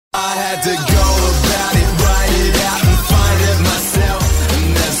I had to go about it, write it out and find it myself.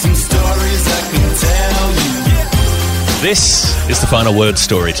 And there's some stories I can tell you. This is the Final Word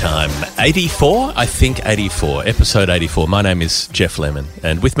story time. 84? I think 84. Episode 84. My name is Jeff Lemon.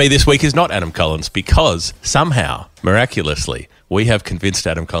 And with me this week is not Adam Collins because somehow, miraculously, we have convinced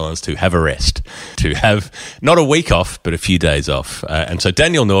Adam Collins to have a rest, to have not a week off, but a few days off. And so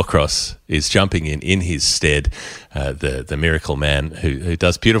Daniel Norcross is jumping in his stead, the miracle man who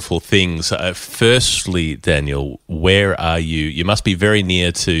does beautiful things. Firstly, Daniel, where are you? You must be very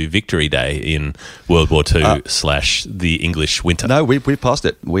near to Victory Day in World War II / the English winter. No, we passed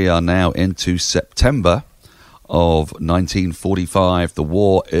it. We are now into September of 1945. The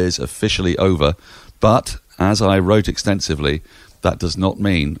war is officially over, but as I wrote extensively, that does not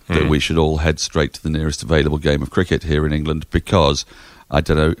mean that we should all head straight to the nearest available game of cricket here in England, because I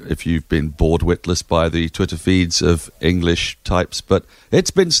don't know if you've been bored witless by the Twitter feeds of English types, but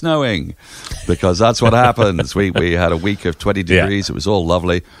it's been snowing, because that's what happens. We had a week of 20 degrees. It was all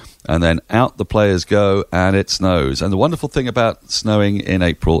lovely. And then out the players go and it snows. And the wonderful thing about snowing in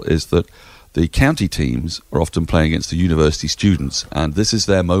April is that the county teams are often playing against the university students, and this is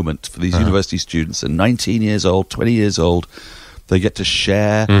their moment for these university students. And 19 years old, 20 years old, they get to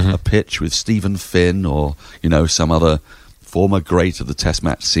share a pitch with Stephen Finn or, some other former great of the Test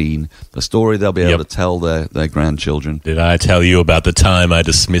match scene, a story they'll be able to tell their grandchildren. Did I tell you about the time I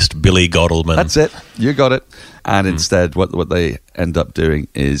dismissed Billy Gottleman? That's it. You got it. And instead, what they end up doing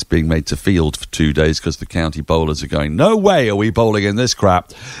is being made to field for 2 days because the county bowlers are going, no way are we bowling in this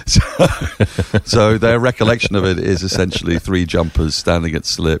crap. So their recollection of it is essentially 3 jumpers standing at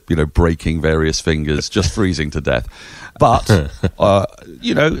slip, breaking various fingers, just freezing to death. But,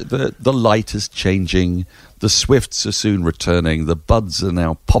 the light is changing. The swifts are soon returning. The buds are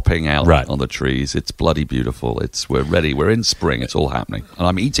now popping out on the trees. It's bloody beautiful. We're ready. We're in spring. It's all happening. And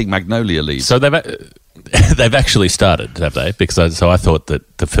I'm eating magnolia leaves. So they've actually started, have they? Because I thought that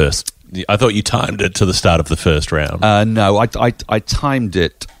I thought you timed it to the start of the first round. No, I timed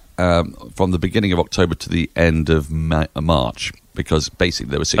it from the beginning of October to the end of March, because basically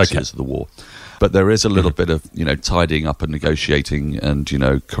there were 6 years of the war. But there is a little bit of, tidying up and negotiating and,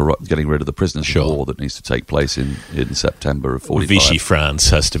 getting rid of the prisoners of war that needs to take place in September of 45. Vichy France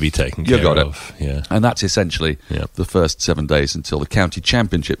has to be taken care of. Yeah. And that's essentially the first 7 days until the county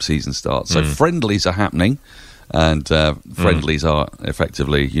championship season starts. So friendlies are happening, and friendlies are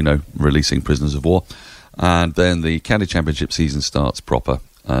effectively, releasing prisoners of war. And then the county championship season starts proper.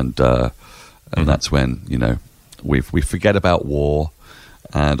 And that's when, we forget about war.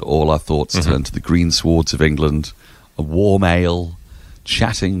 And all our thoughts turn to the green swards of England, a warm ale,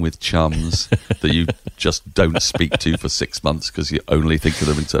 chatting with chums that you just don't speak to for 6 months because you only think of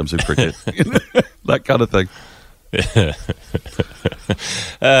them in terms of cricket. That kind of thing.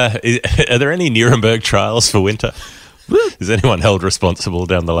 Are there any Nuremberg trials for winter? Is anyone held responsible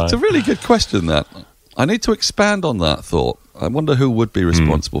down the line? It's a really good question, that. I need to expand on that thought. I wonder who would be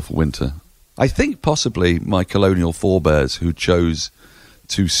responsible for winter. I think possibly my colonial forebears who chose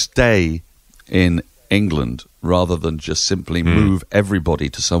to stay in England rather than just simply move everybody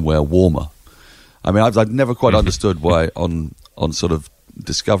to somewhere warmer. I mean, I've never quite understood why on sort of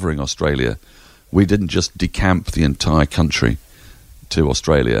discovering Australia, we didn't just decamp the entire country to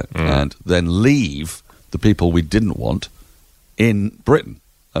Australia and then leave the people we didn't want in Britain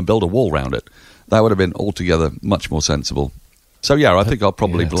and build a wall around it. That would have been altogether much more sensible. So, I think I'll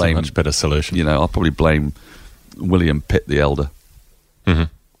probably blame... a much better solution. I'll probably blame William Pitt the Elder.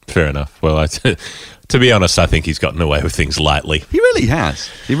 Fair enough. Well, to be honest, I think he's gotten away with things lightly. He really has.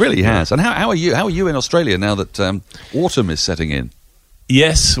 He really has. And how are you? How are you in Australia now that autumn is setting in?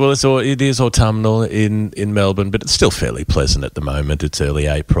 Yes, well, it is autumnal in Melbourne, but it's still fairly pleasant at the moment. It's early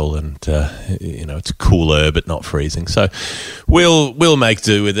April, and it's cooler but not freezing. So we'll make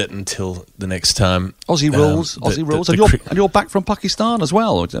do with it until the next time. Aussie rules, and you're back from Pakistan as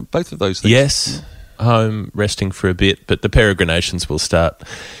well. Both of those things. Yes. Home resting for a bit, but the peregrinations will start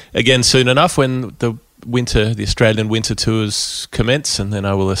again soon enough when the Australian winter tours commence, and then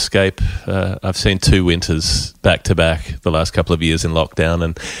I will escape. I've seen 2 winters back to back the last couple of years in lockdown,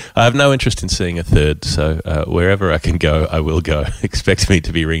 and I have no interest in seeing a third, so wherever I can go, I will go. Expect me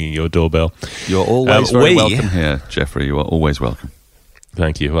to be ringing your doorbell. You're always very welcome here, Jeffrey. You are always welcome.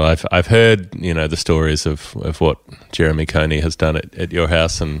 Thank you. Well, I've heard the stories of what Jeremy Coney has done at your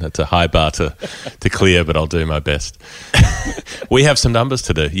house, and it's a high bar to clear, but I'll do my best. We have some numbers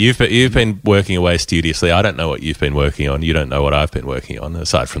to do. You've been working away studiously. I don't know what you've been working on. You don't know what I've been working on,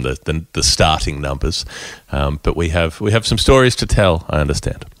 aside from the starting numbers. But we have some stories to tell, I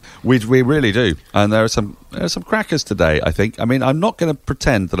understand. We really do, and there are some crackers today, I think. I mean, I'm not going to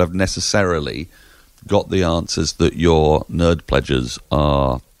pretend that I've necessarily got the answers that your nerd pledges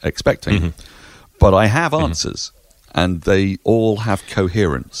are expecting, but I have answers, and they all have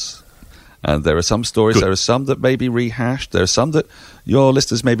coherence. And there are some stories, there are some that may be rehashed, there are some that your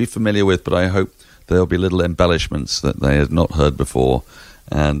listeners may be familiar with, but I hope there'll be little embellishments that they had not heard before,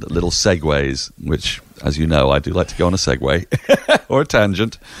 and little segues, which, as you know, I do like to go on a segue or a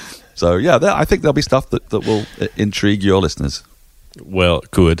tangent. So, yeah, I think there'll be stuff that will intrigue your listeners. Well,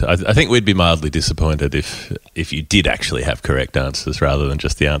 good. I think we'd be mildly disappointed if you did actually have correct answers rather than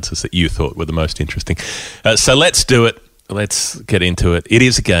just the answers that you thought were the most interesting. So let's do it. Let's get into it. It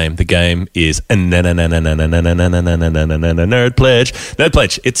is a game. The game is Nerd Pledge. Nerd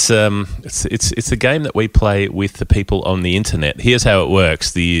Pledge. It's a game that we play with the people on the internet. Here's how it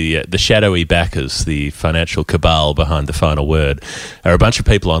works. The shadowy backers, the financial cabal behind the final word, are a bunch of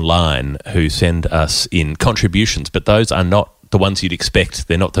people online who send us in contributions, but those are not the ones you'd expect.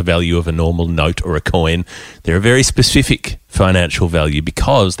 They're not the value of a normal note or a coin. They're a very specific financial value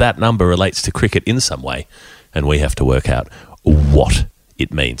because that number relates to cricket in some way, and we have to work out what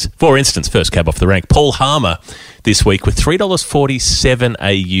it means. For instance, first cab off the rank, Paul Harmer this week with $3.47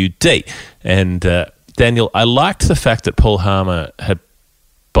 AUD. And Daniel, I liked the fact that Paul Harmer had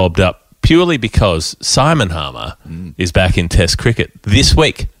bobbed up purely because Simon Harmer is back in Test cricket this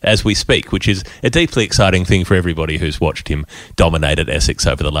week as we speak, which is a deeply exciting thing for everybody who's watched him dominate at Essex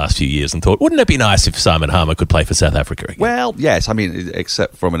over the last few years and thought, wouldn't it be nice if Simon Harmer could play for South Africa again? Well, yes. I mean,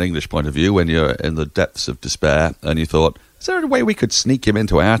 except from an English point of view, when you're in the depths of despair and you thought, is there a way we could sneak him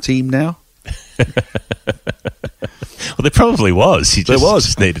into our team now? Well, there probably was. He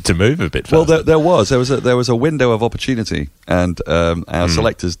just needed to move a bit faster. Well, there was a window of opportunity, and our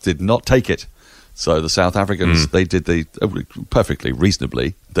selectors did not take it. So the South Africans, they did perfectly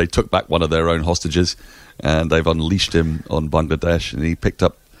reasonably. They took back one of their own hostages, and they've unleashed him on Bangladesh, and he picked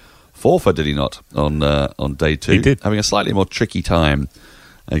up 4 for, did he not, on day 2? He did. Having a slightly more tricky time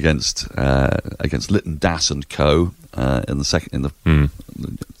against Lytton Das and co. In the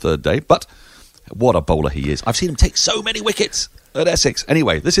third day, but what a bowler he is. I've seen him take so many wickets at Essex.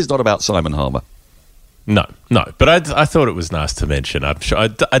 Anyway, this is not about Simon Harmer. No, but I thought it was nice to mention. I'm sure, I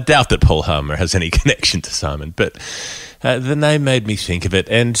doubt that Paul Harmer has any connection to Simon, but the name made me think of it.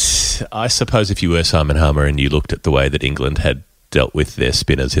 And I suppose if you were Simon Harmer and you looked at the way that England had dealt with their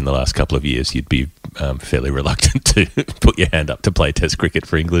spinners in the last couple of years, you'd be fairly reluctant to put your hand up to play Test cricket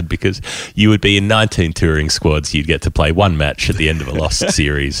for England because you would be in 19 touring squads. You'd get to play one match at the end of a lost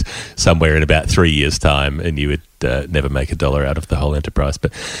series somewhere in about 3 years' time, and you would never make $1 out of the whole enterprise.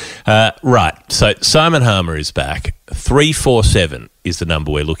 But right, so Simon Harmer is back. 347 is the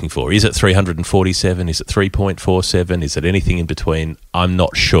number we're looking for. Is it 347? Is it 3.47? Is it anything in between? I'm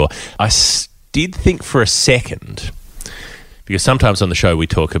not sure. I did think for a second, because sometimes on the show we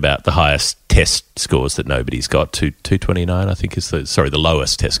talk about the highest Test scores that nobody's got. 229, I think, is the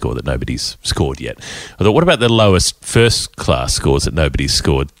lowest Test score that nobody's scored yet. I thought, what about the lowest first-class scores that nobody's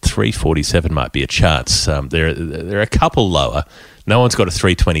scored? 347 might be a chance. There are a couple lower. No one's got a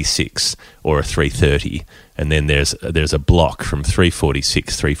 326 or a 330, and then there's a block from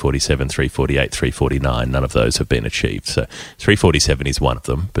 346, 347, 348, 349. None of those have been achieved. So 347 is one of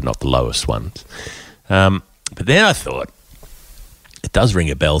them, but not the lowest ones. But then I thought, it does ring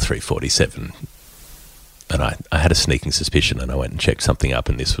a bell, 347. And I had a sneaking suspicion, and I went and checked something up,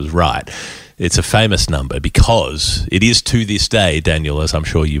 and this was right. It's a famous number because it is, to this day, Daniel, as I'm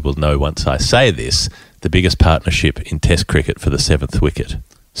sure you will know once I say this, the biggest partnership in Test cricket for the 7th wicket.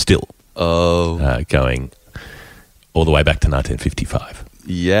 Still. Going all the way back to 1955.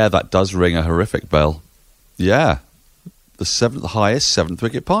 Yeah, that does ring a horrific bell. Yeah. The highest 7th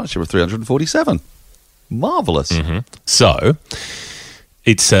wicket partnership of 347. Marvellous. Mm-hmm. So,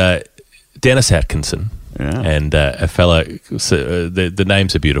 it's Dennis Atkinson and a fella, the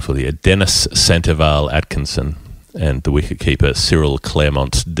names are beautiful here, Dennis Santival Atkinson, and the wicketkeeper Cyril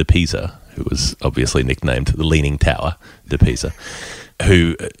Clermont de Pisa, who was obviously nicknamed the Leaning Tower de Pisa,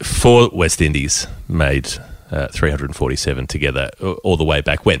 who for West Indies made 347 together all the way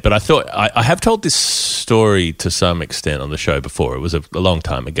back when. But I thought, I have told this story to some extent on the show before. It was a long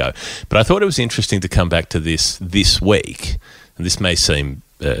time ago. But I thought it was interesting to come back to this week. And this may seem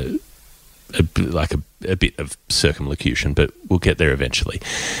like a bit of circumlocution, but we'll get there eventually.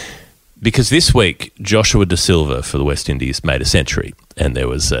 Because this week, Joshua De Silva for the West Indies made a century, and there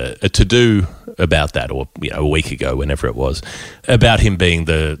was a to-do about that, or a week ago, whenever it was, about him being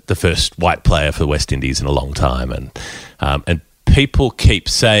the first white player for the West Indies in a long time, and people keep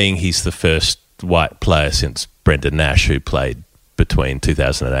saying he's the first white player since Brendan Nash, who played between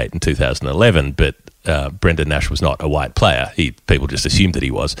 2008 and 2011, but Brendan Nash was not a white player. People just assumed that he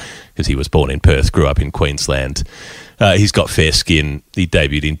was because he was born in Perth, grew up in Queensland. He's got fair skin. He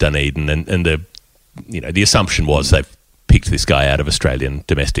debuted in Dunedin, and the assumption was they've picked this guy out of Australian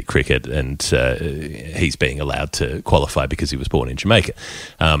domestic cricket, and he's being allowed to qualify because he was born in Jamaica.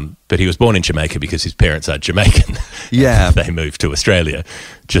 But he was born in Jamaica because his parents are Jamaican. Yeah. They moved to Australia.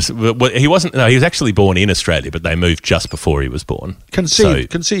 He wasn't. No, he was actually born in Australia, but they moved just before he was born.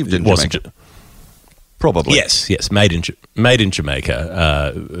 Conceived in Jamaica. Probably. Yes, made in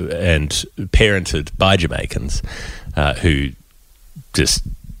Jamaica, and parented by Jamaicans who just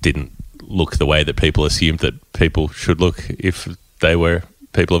didn't look the way that people assumed that people should look if they were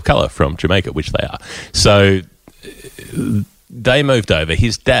people of colour from Jamaica, which they are. So they moved over.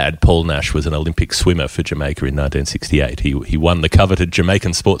 His dad, Paul Nash, was an Olympic swimmer for Jamaica in 1968. He won the coveted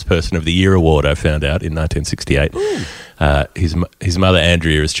Jamaican Sportsperson of the Year award, I found out, in 1968. His mother,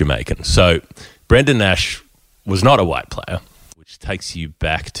 Andrea, is Jamaican. So Brendan Nash was not a white player, which takes you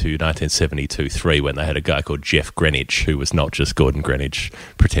back to 1972-3 when they had a guy called Jeff Greenwich, who was not just Gordon Greenwich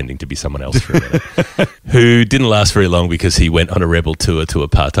pretending to be someone else for a minute, who didn't last very long because he went on a rebel tour to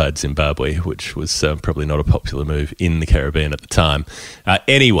apartheid Zimbabwe, which was probably not a popular move in the Caribbean at the time.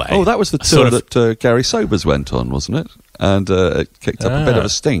 Anyway. Oh, that was the tour that Gary Sobers went on, wasn't it? And it kicked up a bit of a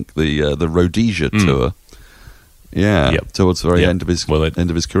stink, the Rhodesia tour. Yeah, towards the very end of his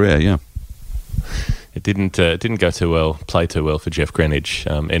career, yeah. It didn't go too well, play too well for Jeff Greenwich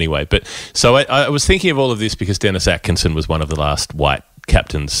anyway. But so I was thinking of all of this because Dennis Atkinson was one of the last white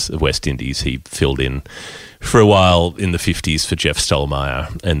captains of West Indies. He filled in for a while in the 50s for Jeff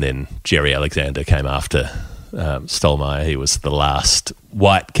Stollmeyer, and then Jerry Alexander came after Stollmeyer. He was the last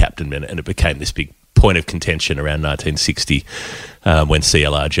white captain, and it became this big point of contention around 1960 when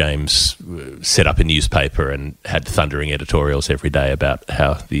CLR James set up a newspaper and had thundering editorials every day about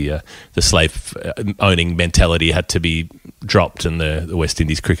how the slave owning mentality had to be dropped, and the West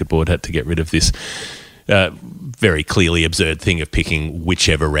Indies Cricket Board had to get rid of this very clearly absurd thing of picking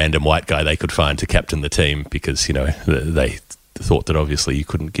whichever random white guy they could find to captain the team because, they thought that obviously you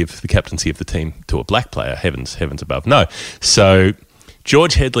couldn't give the captaincy of the team to a black player. Heavens above. No. So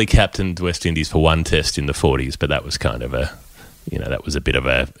George Headley captained West Indies for one test in the 40s, but that was kind of that was a bit of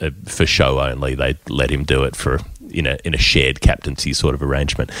a for show only. They let him do it in a shared captaincy sort of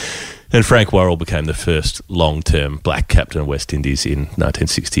arrangement. And Frank Worrell became the first long-term black captain of West Indies in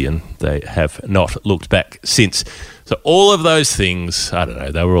 1960, and they have not looked back since. So all of those things, I don't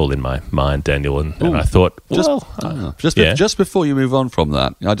know, they were all in my mind, Daniel, and I thought, just before you move on from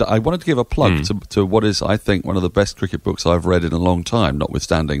that, I wanted to give a plug to what is, I think, one of the best cricket books I've read in a long time,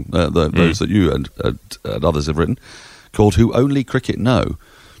 notwithstanding those that you and others have written, called Who Only Cricket Know,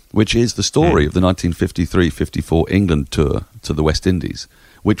 which is the story of the 1953-54 England tour to the West Indies,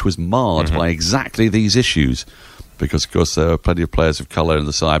 which was marred by exactly these issues, because, of course, there were plenty of players of colour in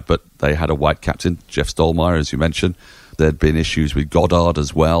the side, but they had a white captain, Jeff Stollmeyer, as you mentioned. There'd been issues with Goddard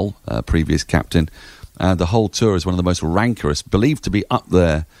as well, previous captain, and the whole tour is one of the most rancorous, believed to be up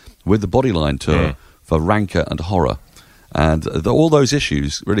there with the Bodyline tour for rancour and horror. And all those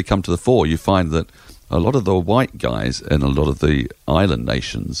issues really come to the fore. You find that a lot of the white guys in a lot of the island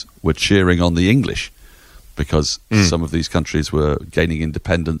nations were cheering on the English because some of these countries were gaining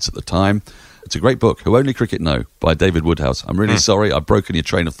independence at the time. It's a great book, Who Only Cricket Know, by David Woodhouse. I'm really sorry I've broken your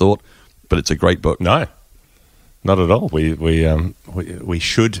train of thought, but it's a great book. No, not at all. We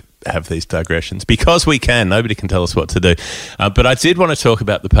should have these digressions because we can. Nobody can tell us what to do. But I did want to talk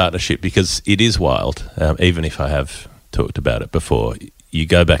about the partnership because it is wild, even if I have talked about it before. You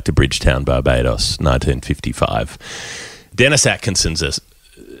go back to Bridgetown, Barbados, 1955. Dennis Atkinson's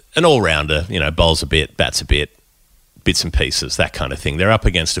an all-rounder, bowls a bit, bats a bit, bits and pieces, that kind of thing. They're up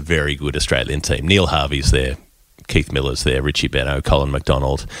against a very good Australian team. Neil Harvey's there, Keith Miller's there, Richie Benaud, Colin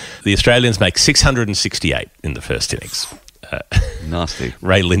McDonald. The Australians make 668 in the first innings. Nasty.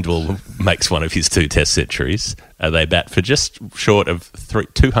 Ray Lindwall makes one of his 2 test centuries. They bat for just short of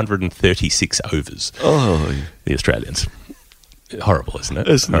 236 overs. Oh, the Australians. Horrible, isn't it?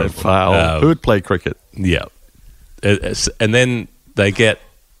 Isn't it foul? Who would play cricket? Yeah. And then they get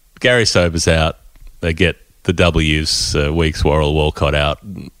Gary Sobers out. They get the W's, Weeks, Worrell, Walcott out,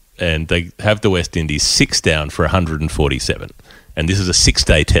 and they have the West Indies 6 down for 147. And this is a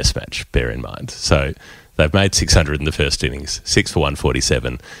 6-day test match, bear in mind. So they've made 600 in the first innings, 6 for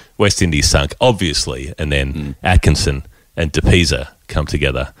 147. West Indies sunk, obviously, and then Atkinson and DePisa come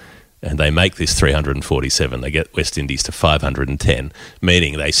together and they make this 347. They get West Indies to 510,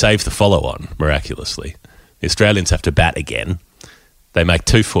 meaning they save the follow-on miraculously. The Australians have to bat again, They make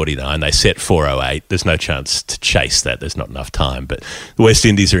 249. They set 408. There's no chance to chase that. There's not enough time. But the West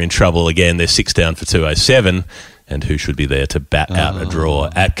Indies are in trouble again. They're 6 down for 207. And who should be there to bat out a draw?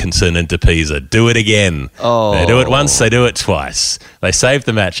 Atkinson and DePisa. Do it again. They do it once, they do it twice. They saved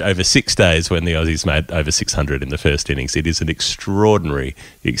the match over 6 days when the Aussies made over 600 in the first innings. It is an extraordinary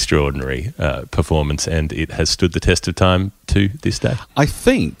performance, and it has stood the test of time to this day. I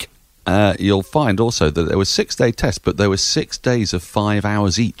think you'll find also that there was 6-day test, but there were 6 days of 5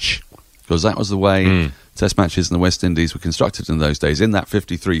 hours each, because that was the way test matches in the West Indies were constructed in those days, in that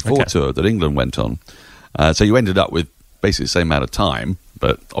 53-4 tour that England went on. So you ended up with basically the same amount of time,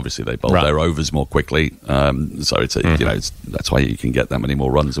 but obviously they bowled their overs more quickly. So it's that's why you can get that many more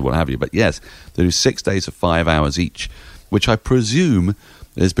runs or what have you. But yes, there was 6 days of 5 hours each, which I presume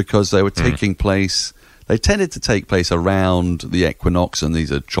is because they were taking place. They tended to take place around the equinox, and these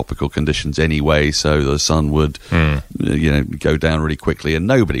are tropical conditions anyway. So the sun would, go down really quickly, and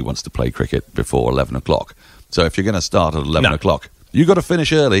nobody wants to play cricket before 11 o'clock. So if you're going to start at 11 o'clock, you've got to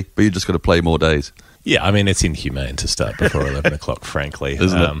finish early, but you just got to play more days. Yeah, I mean, it's inhumane to start before 11 o'clock, frankly.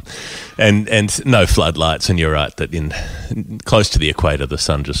 Isn't it? And no floodlights, and you're right that in close to the equator, the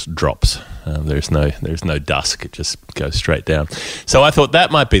sun just drops. There's no dusk. It just goes straight down. So I thought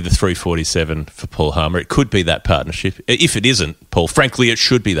that might be the 347 for Paul Harmer. It could be that partnership. If it isn't, Paul, frankly, it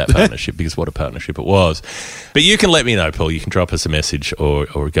should be that partnership, because what a partnership it was. But you can let me know, Paul. You can drop us a message or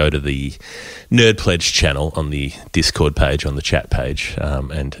go to the Nerd Pledge channel on the Discord page, on the chat page,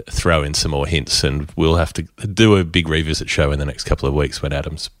 and throw in some more hints. And we'll have to do a big revisit show in the next couple of weeks when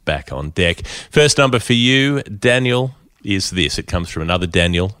Adam's back on deck. First number for you, Daniel, is this. It comes from another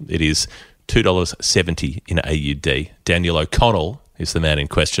Daniel. It is $2.70 in AUD. Daniel O'Connell is the man in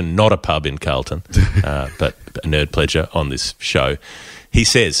question, not a pub in Carlton, but a nerd pledger on this show. He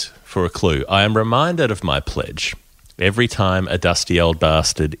says, for a clue, I am reminded of my pledge every time a dusty old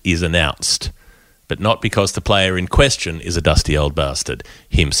bastard is announced, but not because the player in question is a dusty old bastard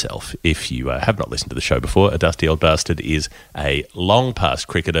himself. If you have not listened to the show before, a dusty old bastard is a long-past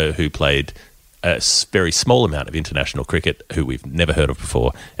cricketer who played a very small amount of international cricket, who we've never heard of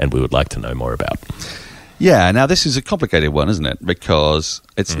before, and we would like to know more about. Yeah, now this is a complicated one, isn't it? Because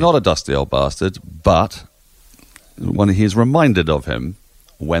it's not a dusty old bastard, but when he's reminded of him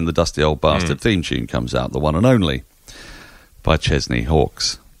when the Dusty Old Bastard theme tune comes out, the one and only, by Chesney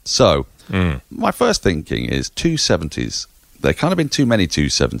Hawkes. So, my first thinking is 270s. There kind of been too many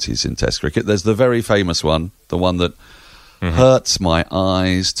 270s in Test cricket. There's the very famous one, the one that hurts my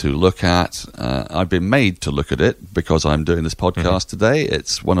eyes to look at. I've been made to look at it because I'm doing this podcast today.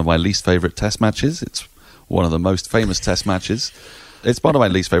 It's one of my least favourite Test matches. It's one of the most famous Test matches. It's one of my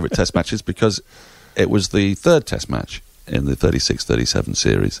least favourite Test matches because it was the third Test match in the 36-37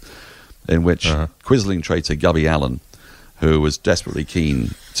 series, in which Quisling traitor Gubby Allen, who was desperately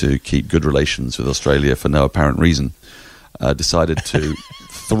keen to keep good relations with Australia for no apparent reason, decided to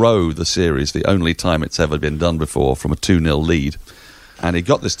throw the series, the only time it's ever been done before, from a 2-0 lead. And he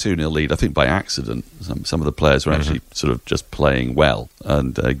got this 2-0 lead, I think, by accident. Some of the players were actually sort of just playing well,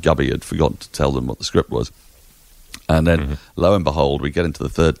 and Gubby had forgotten to tell them what the script was. And then, lo and behold, we get into the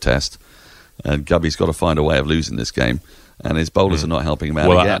third test, and Gubby's got to find a way of losing this game, and his bowlers are not helping him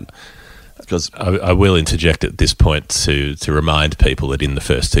out again. Because I will interject at this point to remind people that in the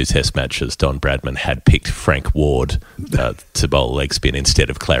first two Test matches, Don Bradman had picked Frank Ward to bowl leg spin instead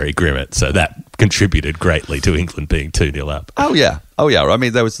of Clary Grimmett, so that contributed greatly to England being 2-0 up. Oh yeah. I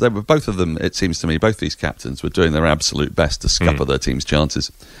mean, there were both of them. It seems to me, both these captains were doing their absolute best to scupper their team's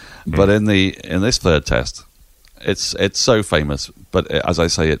chances. But in this third Test, it's so famous. But as I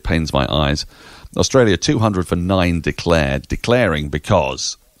say, it pains my eyes. Australia 200 for 9 declaring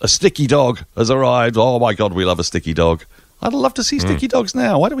because a sticky dog has arrived. Oh, my God, we love a sticky dog. I'd love to see sticky dogs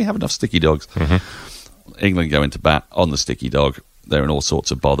now. Why don't we have enough sticky dogs? England go into bat on the sticky dog. They're in all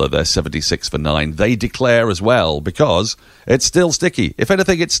sorts of bother. They're 76 for 9. They declare as well because it's still sticky. If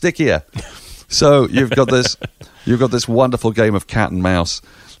anything, it's stickier. So you've got this wonderful game of cat and mouse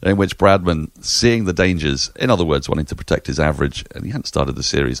in which Bradman, seeing the dangers, in other words, wanting to protect his average, and he hadn't started the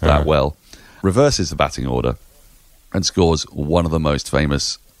series that well, reverses the batting order and scores one of the most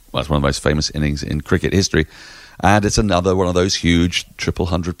famous innings in cricket history. And it's another one of those huge triple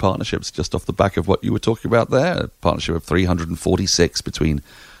hundred partnerships, just off the back of what you were talking about there. A partnership of 346 between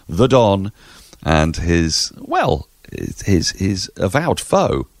the Don and his avowed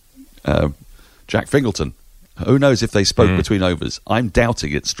foe, Jack Fingleton. Who knows if they spoke between overs? I'm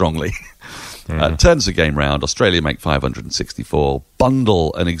doubting it strongly. Turns the game round. Australia make 564.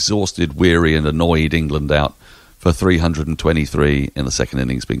 Bundle an exhausted, weary and annoyed England out for 323 in the second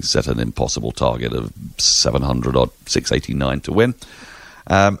innings, being set an impossible target of 700 odd, 689 to win.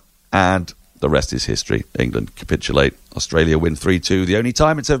 And the rest is history. England capitulate. Australia win 3-2. The only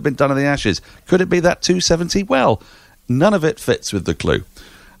time it's ever been done in the Ashes. Could it be that 270? Well, none of it fits with the clue.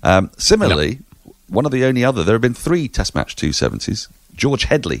 Similarly, one of the only other, there have been 3 Test match 270s. George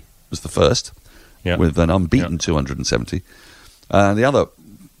Headley was the first, with an unbeaten 270. The other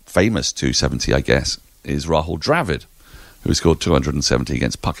famous 270, I guess, is Rahul Dravid, who scored 270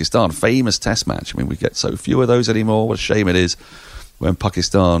 against Pakistan. Famous Test match. I mean, we get so few of those anymore. What a shame it is when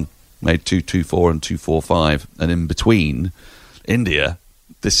Pakistan made 224 and 245, and in between, India,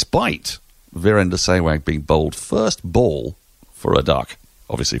 despite Virender Sehwag being bowled first ball for a duck,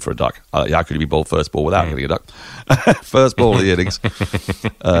 obviously for a duck. How could he be bowled first ball without getting a duck? First ball of the innings,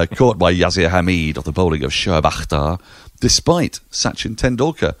 caught by Yazir Hamid off the bowling of Shoaib Akhtar, despite Sachin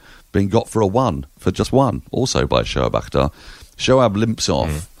Tendulkar being got for a one, for just one, also by Shoaib Akhtar. Shoaib limps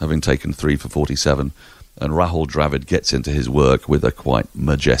off, having taken 3 for 47, and Rahul Dravid gets into his work with a quite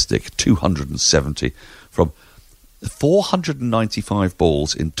majestic 270 from 495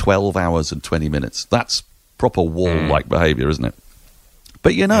 balls in 12 hours and 20 minutes. That's proper wall-like behaviour, isn't it?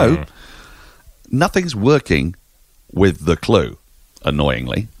 But you know, nothing's working with the clue,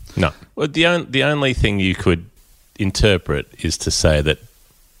 annoyingly. No. Well, the only thing you could interpret is to say that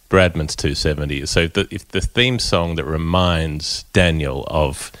Bradman's 270. So if the theme song that reminds Daniel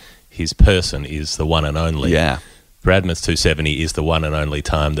of his person is the one and only, Bradman's 270 is the one and only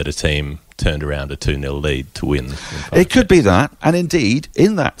time that a team turned around a 2-0 lead to win. It could be that. And indeed,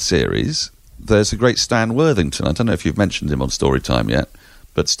 in that series, there's a great Stan Worthington. I don't know if you've mentioned him on Storytime yet,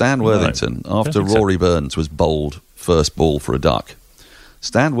 but Stan Worthington, after Rory Burns was bowled first ball for a duck,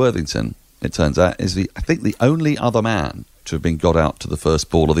 Stan Worthington, it turns out, is I think the only other man to have been got out to the first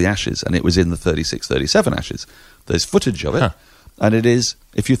ball of the Ashes, and it was in the 36-37 Ashes. There's footage of it, and it is,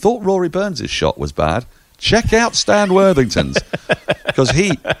 if you thought Rory Burns' shot was bad, check out Stan Worthington's, because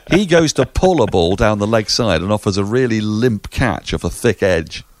he goes to pull a ball down the leg side and offers a really limp catch off a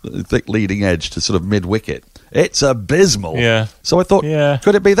thick leading edge to sort of mid-wicket. It's abysmal. Yeah. So I thought,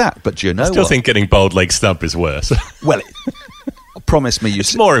 could it be that? But do you know I still think getting bowled leg stump is worse. Well, promise me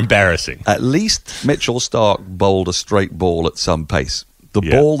it's more embarrassing. At least Mitchell Starc bowled a straight ball at some pace. The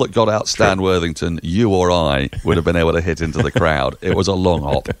ball that got out Stan Worthington, you or I would have been able to hit into the crowd. It was a long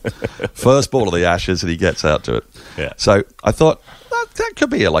hop. First ball of the Ashes, and he gets out to it. Yeah. So I thought, that could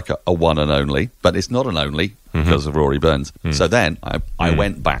be like a one and only, but it's not an only because of Rory Burns. So then I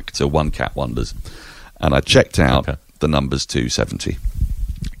went back to One Cap Wonders, and I checked out the numbers 270,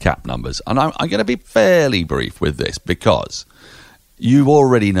 cap numbers. And I'm going to be fairly brief with this because you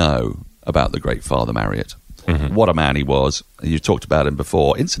already know about the great Father Marriott. What a man he was. You talked about him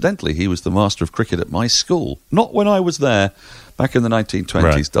before. Incidentally, he was the master of cricket at my school. Not when I was there. Back in the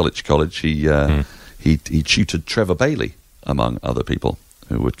 1920s, Dulwich College, he tutored Trevor Bailey, among other people,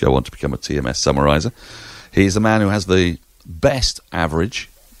 who would go on to become a TMS summariser. He's the man who has the best average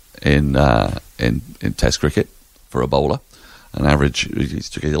in Test cricket for a bowler. An average, he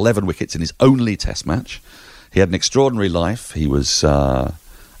took 11 wickets in his only Test match. He had an extraordinary life. He was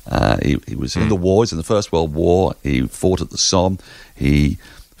he was in the wars, in the First World War. He fought at the Somme. He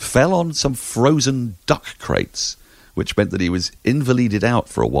fell on some frozen duck crates, which meant that he was invalided out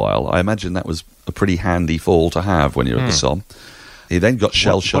for a while. I imagine that was a pretty handy fall to have when you're at the Somme. He then got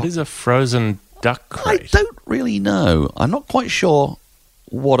shell-shocked. What is a frozen duck crate? I don't really know. I'm not quite sure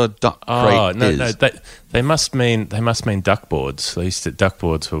what a duck crate is. No, they must mean duck boards. Duck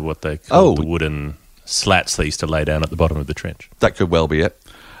boards were what they called the wooden slats they used to lay down at the bottom of the trench. That could well be it.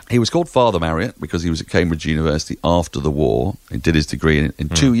 He was called Father Marriott because he was at Cambridge University after the war. He did his degree in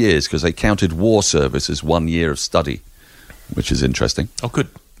 2 years because they counted war service as 1 year of study, which is interesting. Oh, good.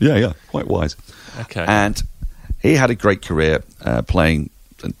 Yeah, quite wise. Okay. And he had a great career playing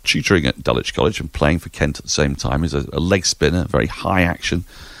and tutoring at Dulwich College and playing for Kent at the same time. He was a leg spinner, very high action.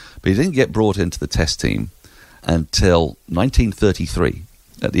 But he didn't get brought into the Test team until 1933,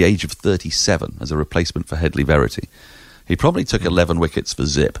 at the age of 37, as a replacement for Headley Verity. He probably took 11 wickets for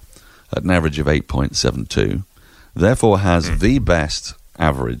zip at an average of 8.72, therefore has the best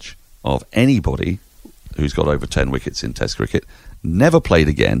average of anybody who's got over 10 wickets in Test cricket, never played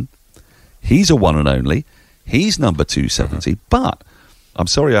again. He's a one and only. He's number 270, but I'm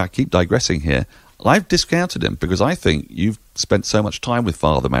sorry I keep digressing here. I've discounted him because I think you've spent so much time with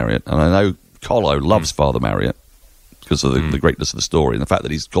Father Marriott, and I know Colo loves Father Marriott because of the greatness of the story and the fact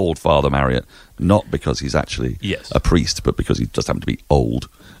that he's called Father Marriott, not because he's actually a priest, but because he just happened to be old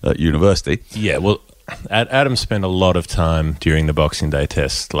at university. Yeah, well, Adam spent a lot of time during the Boxing Day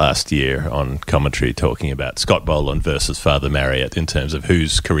test last year on commentary talking about Scott Boland versus Father Marriott in terms of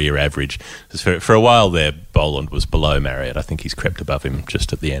whose career average. For a while there, Boland was below Marriott. I think he's crept above him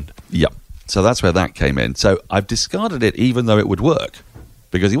just at the end. Yep. So that's where that came in. So I've discarded it even though it would work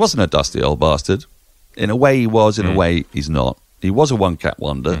because he wasn't a dusty old bastard. In a way he was, in a way he's not. He was a one-cat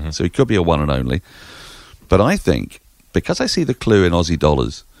wonder, so he could be a one and only. But I think, because I see the clue in Aussie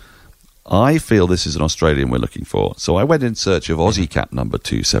dollars, I feel this is an Australian we're looking for. So I went in search of Aussie cap number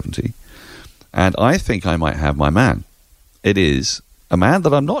 270, and I think I might have my man. It is a man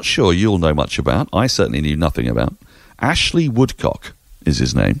that I'm not sure you'll know much about. I certainly knew nothing about. Ashley Woodcock is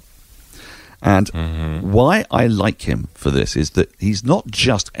his name. And why I like him for this is that he's not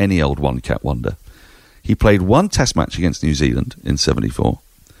just any old one-cat wonder. He played one test match against New Zealand in 74.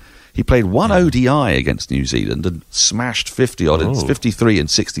 He played one ODI against New Zealand and smashed 53 and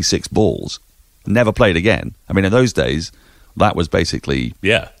 66 balls. Never played again. I mean, in those days, that was basically,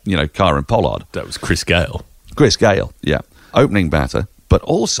 Kyron Pollard. That was Chris Gale. Chris Gale, yeah. Opening batter. But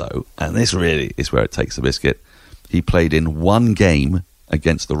also, and this really is where it takes the biscuit, he played in one game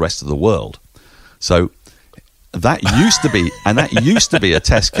against the rest of the world. So that used to be a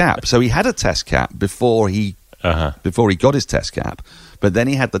test cap. So he had a test cap before he got his test cap. But then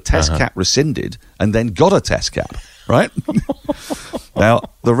he had the test cap rescinded and then got a test cap, right? Now,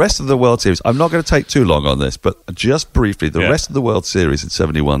 the rest of the World Series, I'm not going to take too long on this, but just briefly, the rest of the World Series in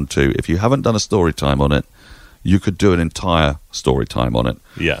 71-2, if you haven't done a story time on it, you could do an entire story time on it.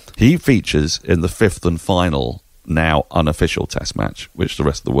 Yeah. He features in the fifth and final, now unofficial test match, which the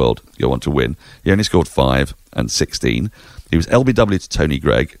rest of the world go on to win. He only scored 5 and 16. He was LBW to Tony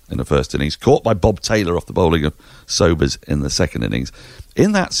Gregg in the first innings, caught by Bob Taylor off the bowling of Sobers in the second innings.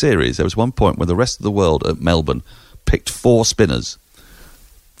 In that series, there was one point where the rest of the world at Melbourne picked 4 spinners.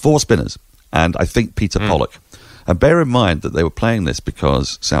 4 spinners, and I think Peter Pollock. And bear in mind that they were playing this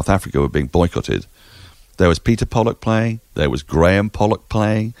because South Africa were being boycotted. There was Peter Pollock playing, there was Graham Pollock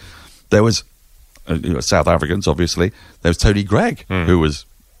playing, there was South Africans, obviously. There was Tony Gregg, who was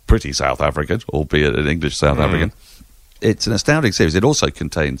pretty South African, albeit an English South African. It's an astounding series. It also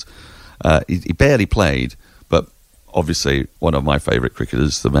contains, he barely played, but obviously one of my favourite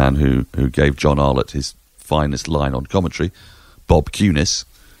cricketers, the man who gave John Arlott his finest line on commentary, Bob Cunis,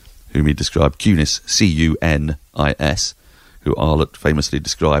 whom he described, Cunis, C-U-N-I-S, who Arlott famously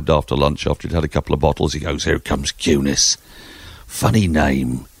described after lunch, after he'd had a couple of bottles. He goes, "Here comes Cunis. Funny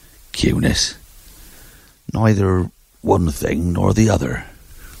name, Cunis. Neither one thing nor the other."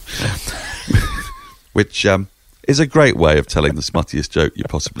 Which is a great way of telling the smuttiest joke you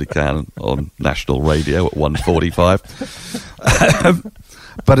possibly can on national radio at 1:45.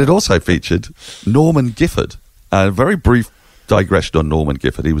 But it also featured Norman Gifford. A very brief digression on Norman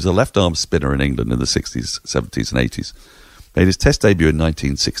Gifford. He was a left-arm spinner in England in the 60s, 70s and 80s. Made his test debut in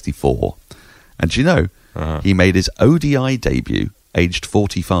 1964. And you know, he made his ODI debut, aged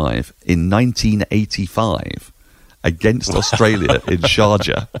 45, in 1985 against Australia in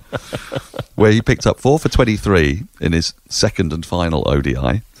Sharjah, where he picked up 4 for 23 in his second and final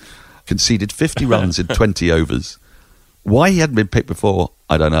ODI, conceded 50 runs in 20 overs. Why he hadn't been picked before,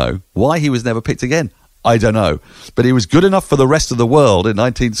 I don't know. Why he was never picked again, I don't know. But he was good enough for the rest of the world in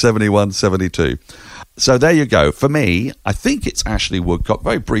 1971-72. So there you go. For me, I think it's Ashley Woodcock.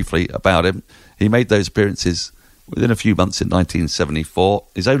 Very briefly about him, he made those appearances within a few months in 1974.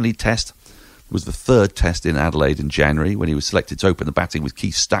 His only test was the third test in Adelaide in January when he was selected to open the batting with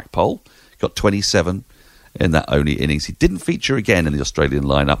Keith Stackpole. Got 27 in that only innings. He didn't feature again in the Australian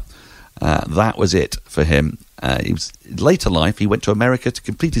lineup. That was it for him. In later life, he went to America to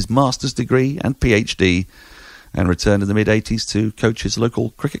complete his master's degree and PhD and returned in the mid-80s to coach his local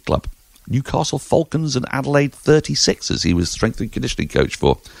cricket club. Newcastle Falcons and Adelaide 36ers he was strength and conditioning coach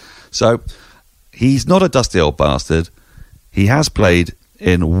for. So he's not a dusty old bastard. He has played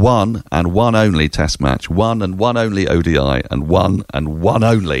in one and one only test match, one and one only ODI, and one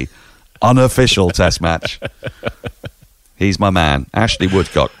only unofficial test match. He's my man, Ashley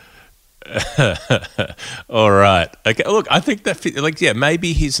Woodcock. All right. Okay. Look, I think that,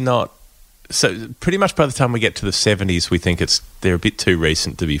 maybe he's not. So pretty much by the time we get to the 70s, we think they're a bit too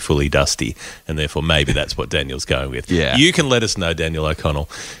recent to be fully dusty, and therefore maybe that's what Daniel's going with. Yeah. You can let us know, Daniel O'Connell.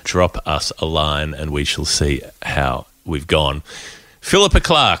 Drop us a line, and we shall see how we've gone. Philippa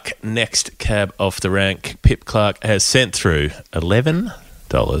Clark, next cab off the rank. Pip Clark has sent through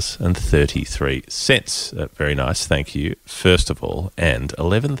 $11.33. Very nice, thank you, first of all. And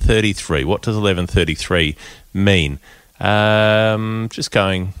 $11.33, what does $11.33 mean? Just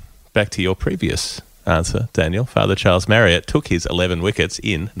going back to your previous answer, Daniel, Father Charles Marriott took his 11 wickets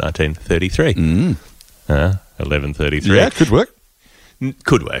in 1933. 11:33. Yeah, could work.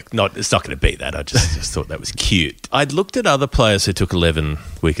 Could work. It's not going to beat that. I just thought that was cute. I'd looked at other players who took 11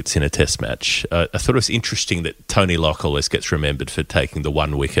 wickets in a test match. I thought it was interesting that Tony Locke always gets remembered for taking the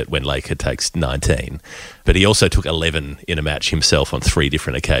 1 wicket when Laker takes 19. But he also took 11 in a match himself on 3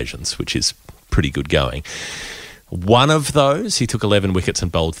 different occasions, which is pretty good going. One of those, he took 11 wickets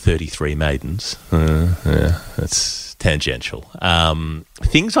and bowled 33 maidens. That's tangential.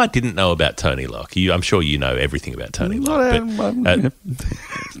 Things I didn't know about Tony Locke. I'm sure you know everything about Tony Locke. But,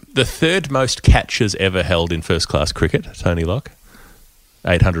 the 3rd most catches ever held in first-class cricket, Tony Locke.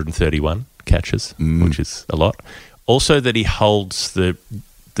 831 catches, which is a lot. Also that he holds the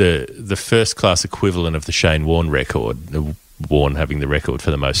first-class equivalent of the Shane Warne record, Warne having the record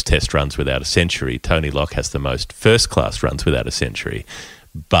for the most test runs without a century. Tony Locke has the most first-class runs without a century.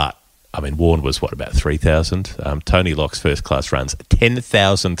 But, I mean, Warne was, about 3,000? Tony Locke's first-class runs,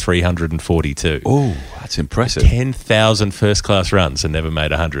 10,342. Oh, that's impressive. 10,000 first-class runs and never made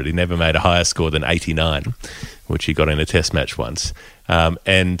 100. He never made a higher score than 89, which he got in a test match once.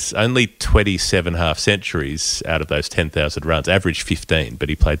 And only 27 half-centuries out of those 10,000 runs, averaged 15, but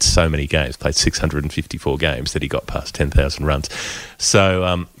he played so many games, played 654 games that he got past 10,000 runs.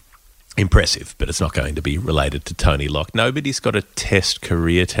 So impressive, but it's not going to be related to Tony Locke. Nobody's got a test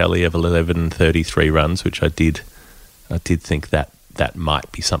career tally of 1133 runs, which I did think that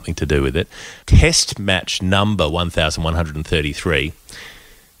might be something to do with it. Test match number 1,133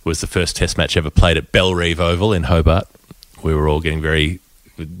 was the first test match ever played at Bellerive Oval in Hobart. We were all getting very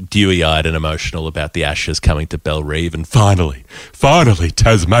dewy-eyed and emotional about the Ashes coming to Bellerive, and finally,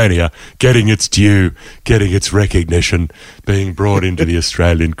 Tasmania getting its due, getting its recognition, being brought into the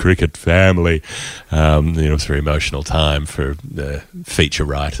Australian cricket family. It was a very emotional time for the feature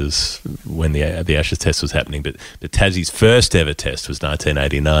writers when the Ashes test was happening. But Tassie's first ever test was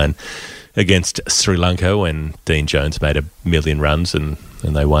 1989 against Sri Lanka, when Dean Jones made 1 million runs and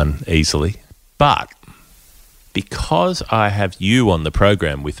they won easily. But because I have you on the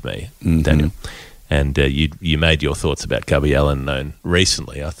program with me, Daniel, and you made your thoughts about Gubby Allen known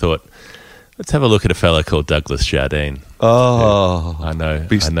recently, I thought, let's have a look at a fellow called Douglas Jardine. Oh, I know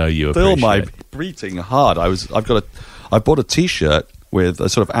you appreciate. Still my beating heart. I bought a T-shirt with a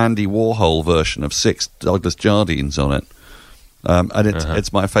sort of Andy Warhol version of 6 Douglas Jardines on it, and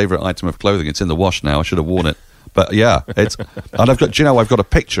it's my favourite item of clothing. It's in the wash now. I should have worn it, but yeah, and I've got. Do you know I've got a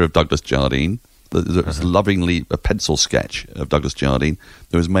picture of Douglas Jardine. There's lovingly a pencil sketch of Douglas Jardine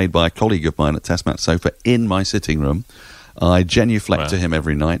that was made by a colleague of mine at Test Match Sofa in my sitting room. I genuflect to him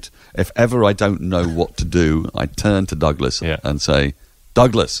every night. If ever I don't know what to do, I turn to Douglas and say,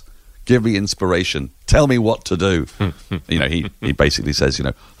 Douglas, give me inspiration. Tell me what to do. He basically says,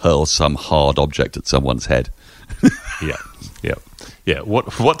 hurl some hard object at someone's head. Yeah.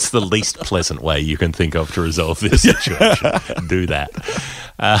 What's the least pleasant way you can think of to resolve this situation? Do that.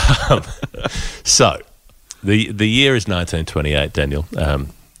 So, the year is 1928, Daniel.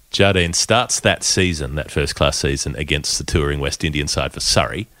 Jardine starts that season, that first-class season, against the touring West Indian side for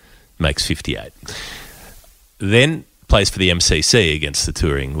Surrey, makes 58. Then plays for the MCC against the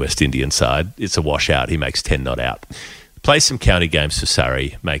touring West Indian side. It's a washout. He makes 10 not out. Plays some county games for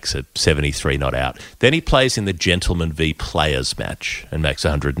Surrey, makes a 73 not out. Then he plays in the Gentlemen v Players match and makes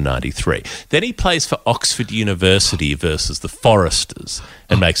 193. Then he plays for Oxford University versus the Foresters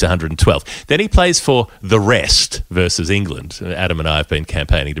and makes 112. Then he plays for the Rest versus England. Adam and I have been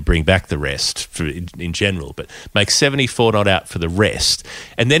campaigning to bring back the Rest in general, but makes 74 not out for the Rest.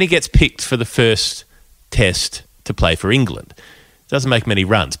 And then he gets picked for the first test to play for England. Doesn't make many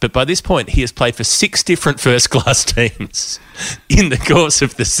runs, but by this point he has played for 6 different first-class teams in the course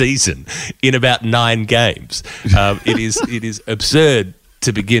of the season in about 9 games. It is absurd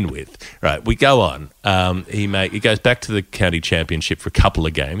to begin with. Right, we go on. He goes back to the county championship for a couple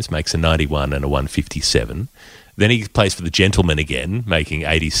of games, makes a 91 and a 157. Then he plays for the Gentlemen again, making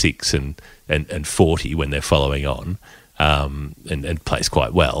 86 and 40 when they're following on, and plays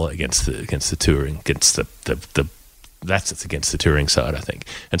quite well against the touring, against it's against the touring side, I think.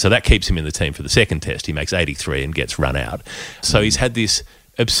 And so that keeps him in the team for the second test. He makes 83 and gets run out. So he's had this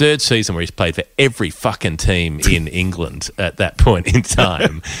absurd season where he's played for every fucking team in England at that point in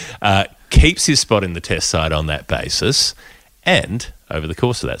time, keeps his spot in the test side on that basis, and over the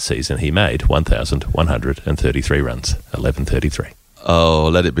course of that season he made 1,133 runs, 1133. Oh,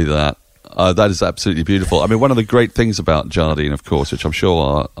 let it be that. That is absolutely beautiful. I mean, one of the great things about Jardine, of course, which I'm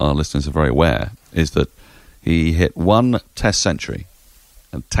sure our listeners are very aware, is that he hit 1 test century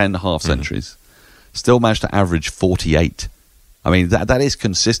and 10 half centuries, still managed to average 48. I mean, that is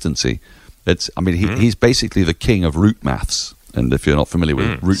consistency. He's basically the king of root maths. And if you're not familiar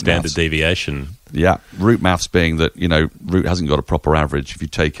with root standard maths, deviation. Yeah, Root maths being that, Root hasn't got a proper average if you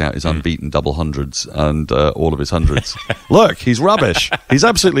take out his unbeaten double hundreds and all of his hundreds. Look, he's rubbish. He's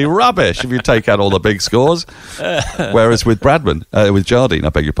absolutely rubbish if you take out all the big scores. Whereas with with Jardine, I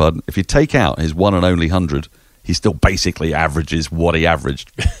beg your pardon, if you take out his one and only 100, he still basically averages what he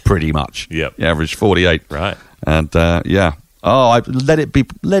averaged, pretty much. Yep. He averaged 48. Right. And, yeah. Oh, let it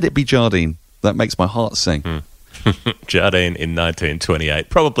be Jardine. That makes my heart sing. Jardine in 1928.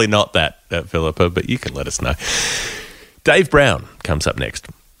 Probably not that, Philippa, but you can let us know. Dave Brown comes up next.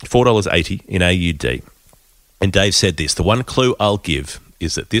 $4.80 in AUD. And Dave said this: the one clue I'll give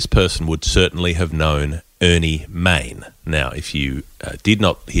is that this person would certainly have known Ernie Main. Now, if you did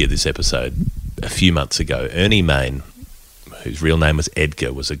not hear this episode a few months ago, Ernie Main, whose real name was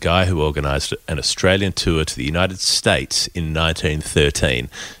Edgar, was a guy who organised an Australian tour to the United States in 1913.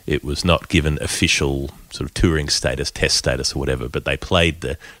 It was not given official sort of touring status, test status or whatever, but they played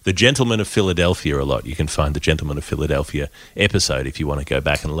the Gentlemen of Philadelphia a lot. You can find the Gentlemen of Philadelphia episode if you want to go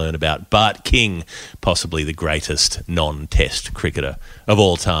back and learn about Bart King, possibly the greatest non-test cricketer of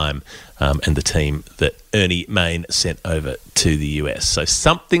all time, and the team that Ernie Main sent over to the US. So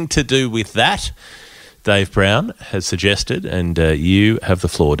something to do with that, Dave Brown has suggested, and you have the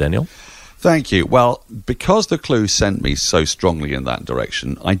floor, Daniel. Thank you. Well, because the clue sent me so strongly in that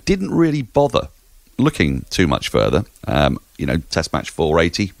direction, I didn't really bother looking too much further. Test match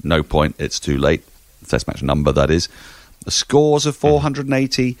 480, no point, it's too late. Test match number, that is. The scores of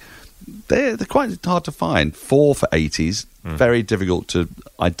 480, they're quite hard to find. 4 for 80s, very difficult to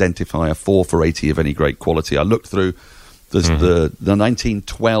identify a 4 for 80 of any great quality. I looked through the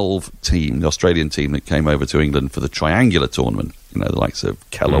 1912 team, the Australian team that came over to England for the triangular tournament, the likes of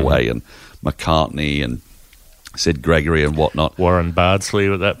Kellaway and McCartney and Sid Gregory and whatnot. Warren Bardsley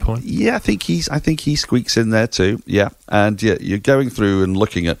at that point? Yeah, I think he squeaks in there too. Yeah, and you're going through and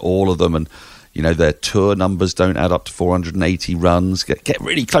looking at all of them, and their tour numbers don't add up to 480 runs. Get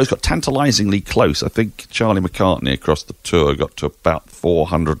really close, got tantalisingly close. I think Charlie McCartney across the tour got to about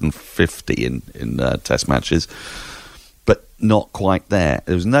 450 in test matches, but not quite there.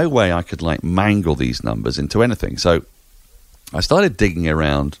 There was no way I could mangle these numbers into anything. So I started digging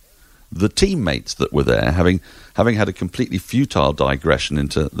around the teammates that were there, having had a completely futile digression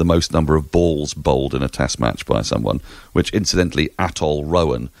into the most number of balls bowled in a test match by someone, which incidentally Atol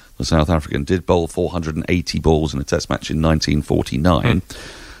Rowan, the South African, did bowl 480 balls in a test match in 1949,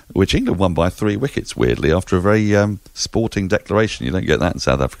 which England won by 3 wickets, weirdly, after a very sporting declaration. You don't get that in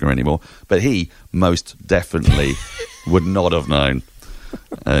South Africa anymore. But he most definitely would not have known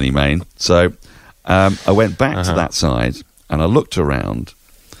Ernie Main. So I went back to that side and I looked around,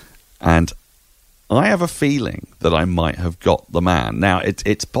 and I have a feeling that I might have got the man. Now,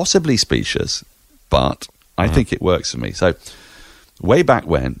 it's possibly specious, but I think it works for me. So, way back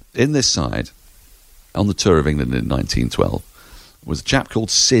when, in this side, on the tour of England in 1912, was a chap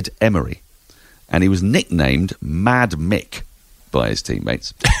called Sid Emery, and he was nicknamed Mad Mick by his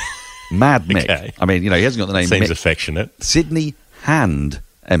teammates. Mad Mick. Okay. I mean, he hasn't got the name Seems Mick. affectionate. Sidney Hand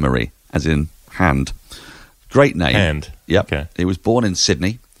Emery, as in hand. Great name. Hand. Yep. Okay. He was born in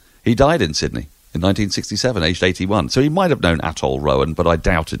Sydney. He died in Sydney in 1967, aged 81. So he might have known Atol Rowan, but I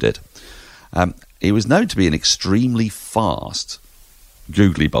doubted it. He was known to be an extremely fast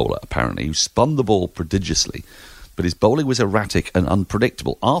googly bowler, apparently, who spun the ball prodigiously, but his bowling was erratic and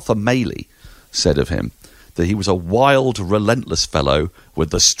unpredictable. Arthur Maley said of him that he was a wild, relentless fellow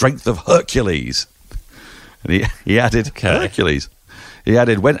with the strength of Hercules. And he added, Hercules. He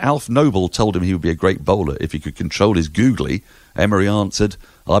added, when Alf Noble told him he would be a great bowler if he could control his googly, Emery answered,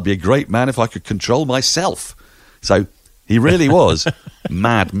 I'd be a great man if I could control myself. So he really was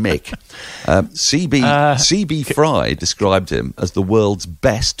Mad Mick. C.B. Fry described him as the world's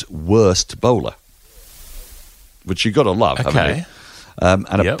best worst bowler, which you've got to love, haven't you?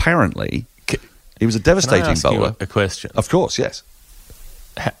 And apparently, he was a devastating bowler. A question. Of course, yes.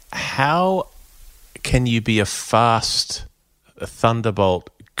 How can you be a fast thunderbolt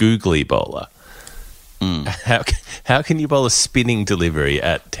googly bowler? How can you bowl a spinning delivery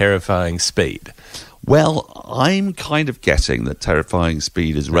at terrifying speed? Well, I'm kind of guessing that terrifying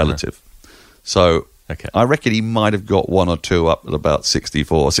speed is relative. So I reckon he might have got 1 or 2 up at about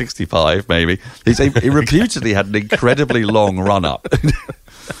 64, 65 maybe. He reputedly had an incredibly long run-up.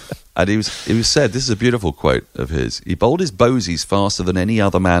 And he was said, this is a beautiful quote of his, he bowled his bogies faster than any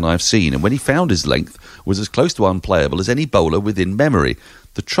other man I've seen, and when he found his length, was as close to unplayable as any bowler within memory.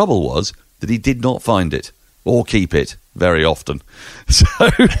 The trouble was that he did not find it, or keep it, very often. So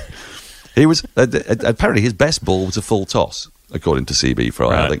he was, apparently his best ball was a full toss, according to C.B. Fry.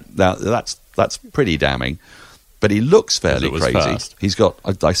 Right. I think. Now, that's pretty damning. but he looks fairly it was crazy. fast. He's got,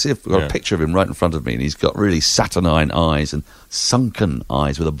 I see, I've got Yeah. a picture of him right in front of me, and he's got really saturnine eyes and sunken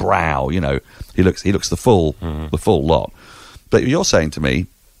eyes with a brow. You know, he looks the full lot. But you're saying to me,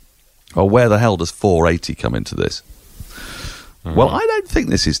 oh, where the hell does 480 come into this? Well, I don't think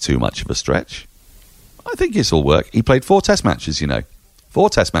this is too much of a stretch. I think this will work. He played 4 test matches, you know. 4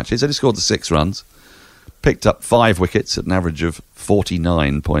 test matches, only scored the 6 runs, picked up 5 wickets at an average of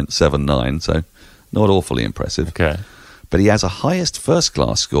 49.79, so not awfully impressive. Okay. But he has a highest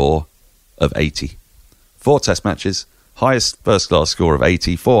first-class score of 80. 4 test matches, highest first-class score of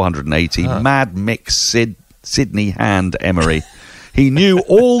 80, 480, Mad Mix Sydney Hand Emery. He knew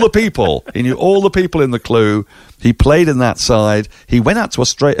all the people. He knew all the people in the Clue. He played in that side. He went out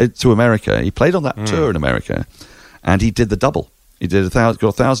to America. He played on that tour in America, and he did the double. He did got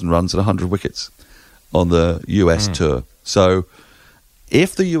 1,000 runs and 100 wickets on the US tour. So,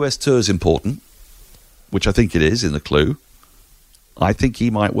 if the US tour is important, which I think it is in the Clue, I think he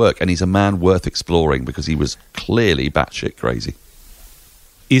might work, and he's a man worth exploring because he was clearly batshit crazy.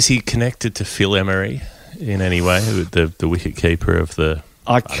 Is he connected to Phil Emery in any way, the wicket keeper of the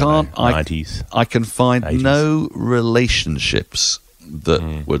I can't. I 90s? I can find 80s. no relationships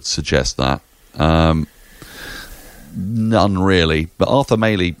that would suggest that. None really. But Arthur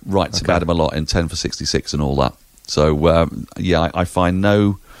Maley writes about him a lot in 10 for 66 and all that. So I find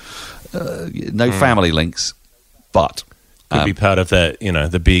no family links. But Could be part of that, you know,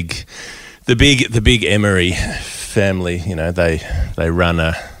 the big Emery family. You know, they run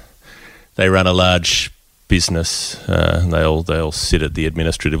a large business. And they all sit at the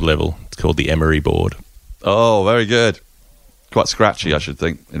administrative level. It's called the Emery Board. oh, very good. Quite scratchy, I should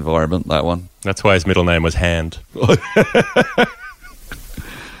think. Environment, that one. That's why his middle name was Hand.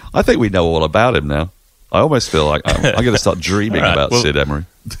 I think we know all about him now. I almost feel like I'm going to start dreaming All right, about well- Sid Emery.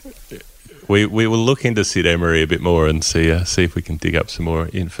 We will look into Sid Emery a bit more and see if we can dig up some more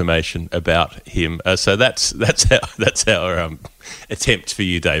information about him. So that's our attempt for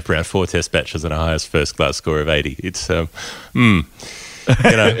you, Dave Brown. 4 test matches and a highest first class score of 80. It's well,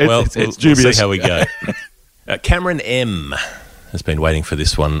 it's we'll see dubious. how we go. Cameron M has been waiting for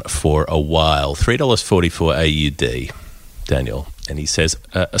this one for a while. $3.44 AUD, Daniel, and he says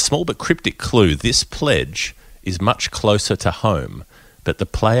a small but cryptic clue. This pledge is much closer to home, but the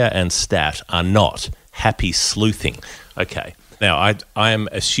player and stat are not. Happy sleuthing. Okay. Now, I am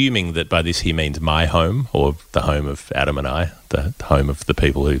assuming that by this he means my home, or the home of Adam and I, the home of the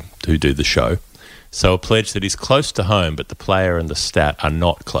people who do the show. So a pledge that is close to home, but the player and the stat are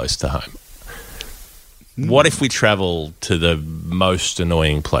not close to home. What if we travel to the most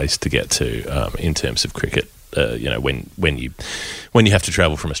annoying place to get to in terms of cricket? You know, when you have to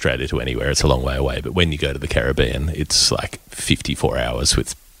travel from Australia to anywhere, it's a long way away. But when you go to the Caribbean, it's like 54 hours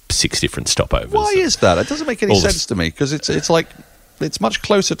with 6 different stopovers. Why is that? It doesn't make any all sense to me, because it's like it's much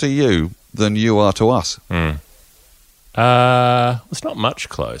closer to you than you are to us. It's not much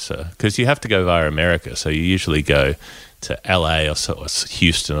closer because you have to go via America. So you usually go to LA or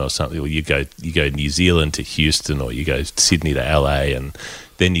Houston or something, or you go New Zealand to Houston, or you go Sydney to LA, and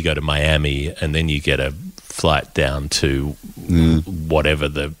then you go to Miami, and then you get a flight down to whatever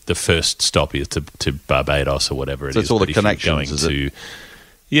the first stop is, to Barbados or whatever it So is. it's all the But if you're connections, going is it? to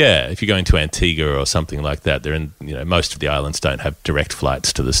Yeah, if you're going to Antigua or something like that, they're in. You know, most of the islands don't have direct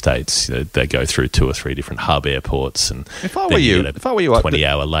flights to the States. You know, they go through 2 or 3 different hub airports, and If I then were you, get a if I were you,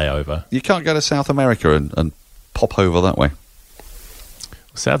 20-hour layover. you can't go to South America and pop over that way.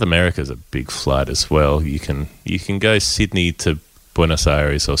 South America's a big flight as well. You can go Sydney to Buenos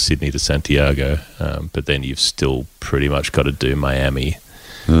Aires or Sydney to Santiago, but then you've still pretty much got to do Miami.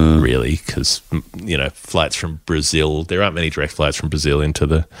 Really, because you know, flights from Brazil, there aren't many direct flights from Brazil into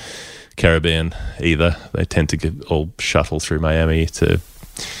the Caribbean either. They tend to get all shuttle through Miami to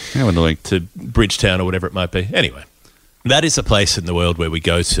How annoying. Bridgetown or whatever it might be. Anyway, that is a place in the world where we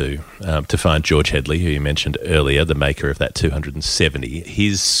go to find George Headley, who you mentioned earlier, the maker of that 270.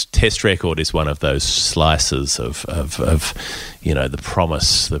 His test record is one of those slices of you know, the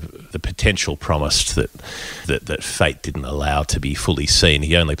promise, the potential promised that fate didn't allow to be fully seen.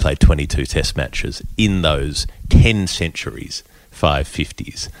 He only played 22 test matches in those 10 centuries,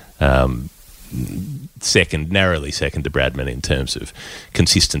 550s. Narrowly second to Bradman in terms of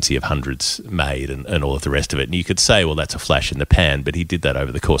consistency of hundreds made and all of the rest of it. And you could say, well, that's a flash in the pan, but he did that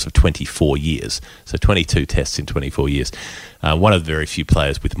over the course of 24 years. So 22 tests in 24 years. One of the very few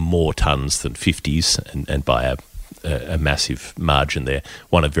players with more tons than 50s, and by a massive margin there.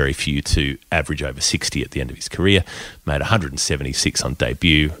 One of very few to average over 60 at the end of his career. Made 176 on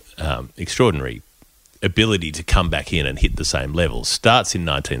debut. Extraordinary ability to come back in and hit the same levels starts in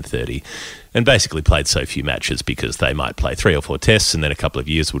 1930 and basically played so few matches because they might play 3 or 4 tests and then a couple of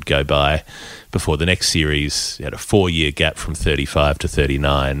years would go by before the next series. He had a 4-year gap from 35 to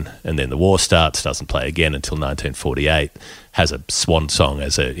 39 and then the war starts, doesn't play again until 1948, has a swan song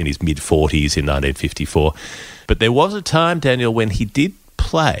in his mid-40s in 1954. But there was a time, Daniel, when he did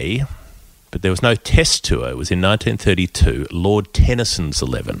play, but there was no test tour. It was in 1932. Lord Tennyson's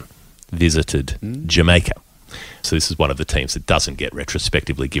 11 visited Jamaica. So this is one of the teams that doesn't get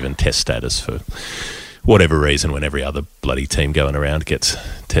retrospectively given test status for whatever reason when every other bloody team going around gets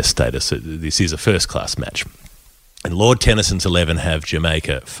test status. This is a first-class match. And Lord Tennyson's 11 have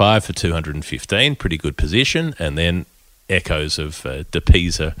Jamaica 5 for 215, pretty good position, and then echoes of De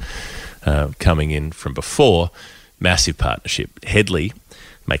Pisa coming in from before. Massive partnership. Headley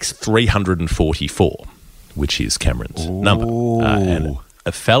makes 344, which is Cameron's number. And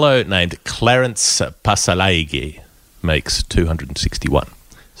a fellow named Clarence Pasalaigi makes 261.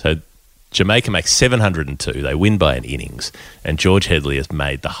 So Jamaica makes 702. They win by an innings. And George Headley has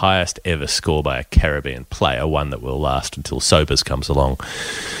made the highest ever score by a Caribbean player, one that will last until Sobers comes along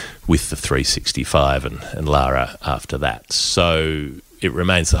with the 365 and Lara after that. So it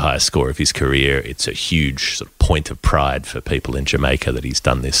remains the highest score of his career. It's a huge sort of point of pride for people in Jamaica that he's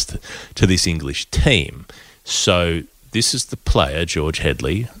done this to this English team. So this is the player, George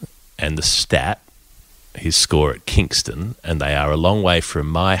Headley, and the stat, his score at Kingston, and they are a long way from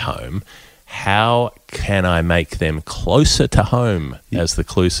my home. How can I make them closer to home, as the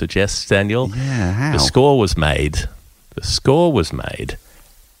clue suggests, Daniel? Yeah, how? The score was made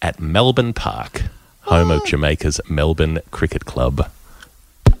at Melbourne Park, home of Jamaica's Melbourne Cricket Club.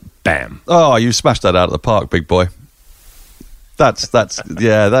 Bam. Oh, you smashed that out of the park, big boy.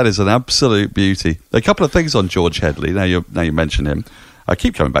 That is an absolute beauty. A couple of things on George Headley. Now you mention him. I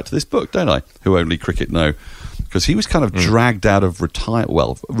keep coming back to this book, don't I? Who Only Cricket Know, because he was kind of dragged out of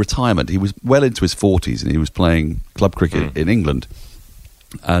retirement. He was well into his 40s and he was playing club cricket in England.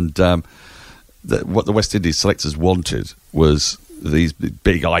 And what the West Indies selectors wanted was these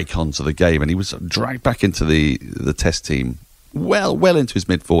big icons of the game, and he was dragged back into the Test team well into his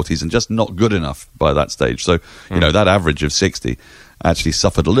mid-40s and just not good enough by that stage. So, that average of 60 actually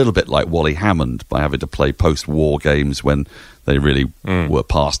suffered a little bit like Wally Hammond by having to play post-war games when they really were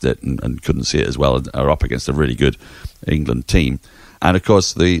past it and couldn't see it as well and are up against a really good England team. And, of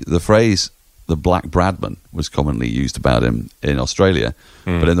course, the phrase, the Black Bradman, was commonly used about him in Australia.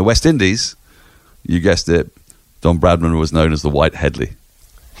 But in the West Indies, you guessed it, Don Bradman was known as the White Headley.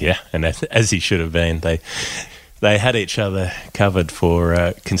 Yeah, and as he should have been. They had each other covered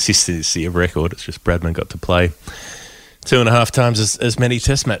for consistency of record. It's just Bradman got to play 2.5 times as many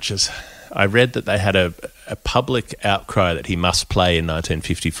test matches. I read that they had a public outcry that he must play in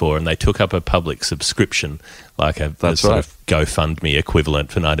 1954, and they took up a public subscription, like a sort of GoFundMe equivalent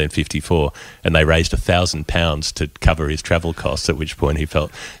for 1954, and they raised £1,000 to cover his travel costs, at which point he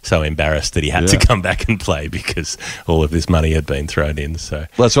felt so embarrassed that he had to come back and play because all of this money had been thrown in. So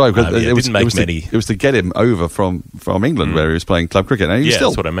that's right. It was to get him over from England where he was playing club cricket. And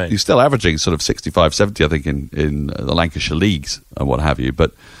that's what I mean. He's still averaging sort of 65, 70, I think, in the Lancashire leagues and what have you.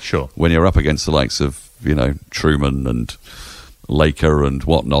 But sure, when you're up against the likes of Truman and Laker and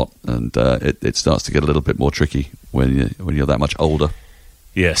whatnot, and it starts to get a little bit more tricky when you're that much older.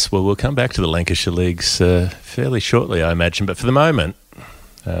 Yes, well, we'll come back to the Lancashire leagues fairly shortly, I imagine. But for the moment,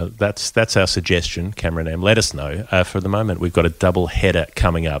 that's our suggestion, Cameron M. Let us know. For the moment, we've got a double header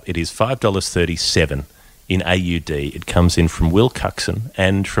coming up. It is $5.37 in AUD. It comes in from Will Cuxon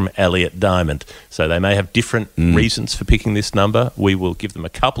and from Elliot Diamond. So they may have different reasons for picking this number. We will give them a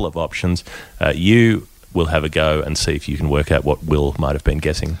couple of options. You will have a go and see if you can work out what Will might have been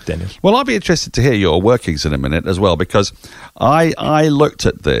guessing, Daniel. Well, I'll be interested to hear your workings in a minute as well, because I looked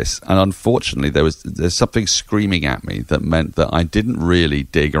at this, and unfortunately there's something screaming at me that meant that I didn't really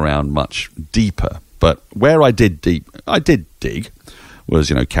dig around much deeper. But where I did dig was,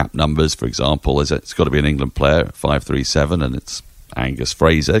 cap numbers, for example. It's got to be an England player, 537, and it's Angus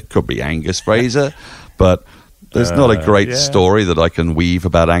Fraser. It could be Angus Fraser, but there's not a great story that I can weave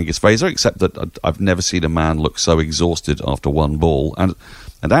about Angus Fraser, except that I've never seen a man look so exhausted after one ball. And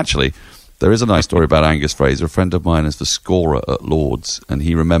actually, there is a nice story about Angus Fraser. A friend of mine is the scorer at Lord's, and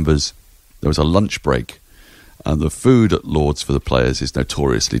he remembers there was a lunch break, and the food at Lord's for the players is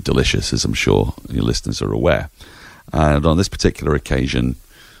notoriously delicious, as I'm sure your listeners are aware. And on this particular occasion,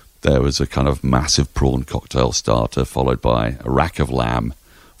 there was a kind of massive prawn cocktail starter, followed by a rack of lamb,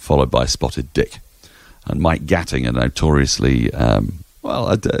 followed by spotted dick. And Mike Gatting, a notoriously, a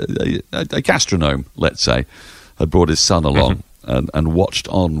gastronome, let's say, had brought his son along. and watched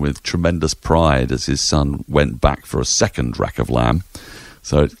on with tremendous pride as his son went back for a second rack of lamb.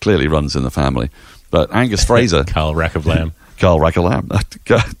 So it clearly runs in the family. But Angus Fraser... Carl Rack of Lamb. Carl Rack of Lamb.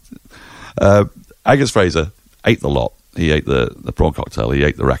 Angus Fraser ate the lot. He ate the prawn cocktail. He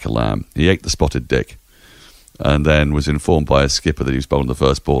ate the rack of lamb. He ate the spotted dick. And then was informed by his skipper that he was bowling the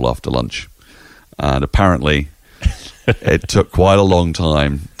first ball after lunch. And apparently... it took quite a long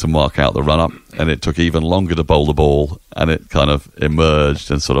time to mark out the run-up, and it took even longer to bowl the ball, and it kind of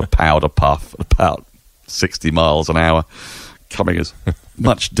emerged and sort of powder puff at about 60 miles an hour, coming as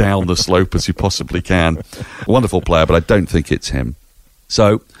much down the slope as you possibly can. Wonderful player, but I don't think it's him.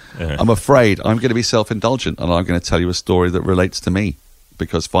 So I'm afraid I'm going to be self-indulgent, and I'm going to tell you a story that relates to me,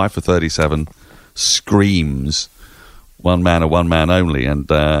 because 5 for 37 screams one man and one man only, and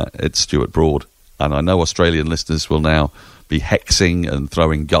it's Stuart Broad. And I know Australian listeners will now be hexing and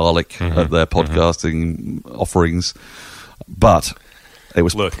throwing garlic at their podcasting offerings. But it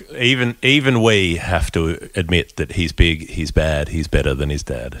was... Look, even we have to admit that he's big, he's bad, he's better than his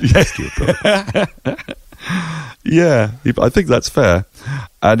dad. Yeah, I think that's fair.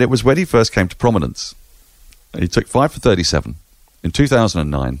 And it was when he first came to prominence. He took 5 for 37 in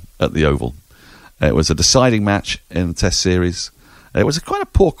 2009 at the Oval. It was a deciding match in the Test series. It was a quite a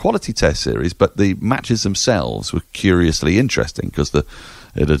poor quality Test series, but the matches themselves were curiously interesting because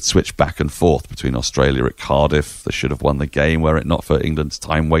it had switched back and forth between Australia at Cardiff. They should have won the game were it not for England's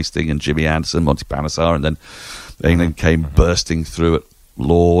time wasting and Jimmy Anderson, Monty Panesar, and then England came bursting through at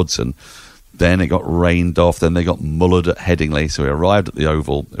Lords, and then it got rained off. Then they got mullered at Headingley, so we arrived at the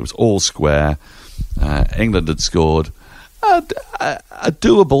Oval. It was all square. England had scored a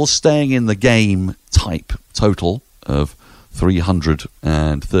doable staying in the game type total of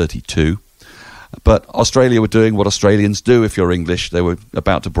 332, but Australia were doing what Australians do if you're English. They were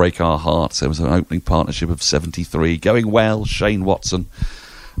about to break our hearts. There was an opening partnership of 73 going well. Shane Watson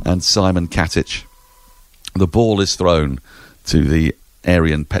and Simon Katic. The ball is thrown to the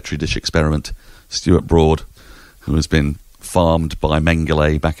Aryan Petri dish experiment. Stuart Broad, who has been farmed by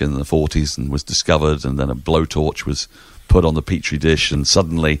Mengele back in the 40s and was discovered, and then a blowtorch was put on the Petri dish, and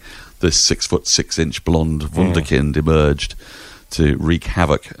suddenly this 6'6" blonde wunderkind emerged to wreak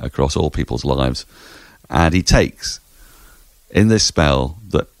havoc across all people's lives. And he takes, in this spell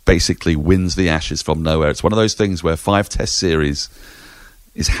that basically wins the Ashes from nowhere. It's one of those things where 5 Test series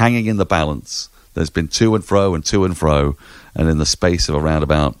is hanging in the balance. There's been to and fro, and in the space of around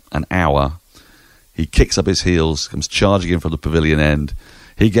about an hour, he kicks up his heels, comes charging in from the pavilion end.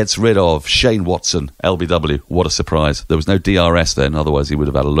 He gets rid of Shane Watson, LBW. What a surprise. There was no DRS then, otherwise he would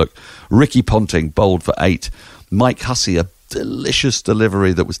have had a look. Ricky Ponting bowled for 8. Mike Hussey, a delicious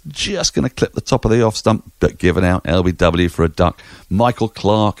delivery that was just going to clip the top of the off stump, but given out LBW for a duck. Michael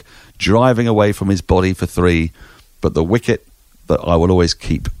Clarke driving away from his body for 3. But the wicket that I will always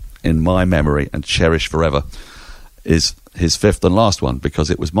keep in my memory and cherish forever is his 5th and last one, because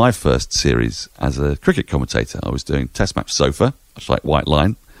it was my first series as a cricket commentator. I was doing Test Match Sofa, much like White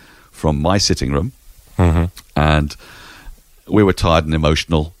Line, from my sitting room. And we were tired and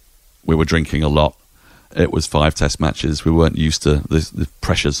emotional. We were drinking a lot. It was 5 Test matches. We weren't used to the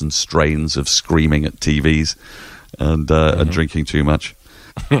pressures and strains of screaming at TVs and drinking too much.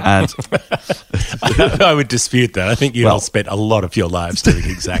 And I would dispute that. I think you all spent a lot of your lives doing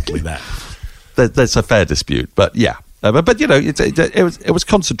exactly that. That's a fair dispute, but yeah. But you know, it was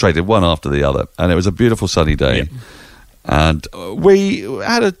concentrated one after the other, and it was a beautiful sunny day. Yep. And we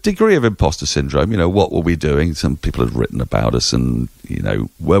had a degree of imposter syndrome. You know, what were we doing? Some people had written about us, and you know,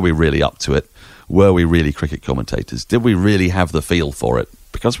 were we really up to it? Were we really cricket commentators? Did we really have the feel for it?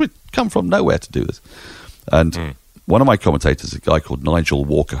 Because we'd come from nowhere to do this. And one of my commentators, a guy called Nigel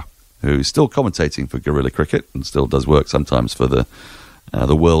Walker, who's still commentating for Guerrilla Cricket and still does work sometimes for the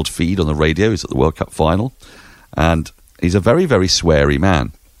world feed on the radio. He's at the World Cup final. And he's a very, very sweary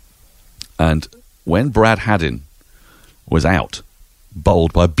man. And when Brad Haddin was out,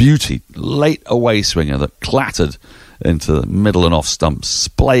 bowled by Beauty, late away swinger that clattered into the middle and off stumps,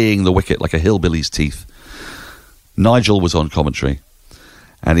 splaying the wicket like a hillbilly's teeth, Nigel was on commentary.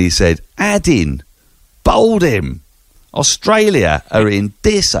 And he said, Haddin, bowled him. Australia are in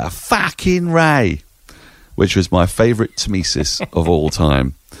this a fucking ray. Which was my favourite Tmesis of all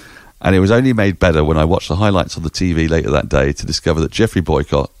time. And it was only made better when I watched the highlights on the TV later that day to discover that Geoffrey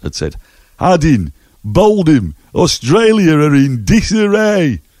Boycott had said, Haddin, bowled him. Australia are in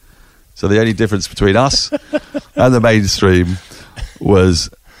disarray. So the only difference between us and the mainstream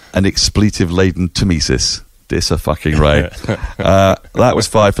was an expletive-laden Tmesis. Dis a fucking ray. That was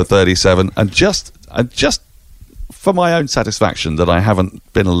 5 for 37. And just for my own satisfaction that I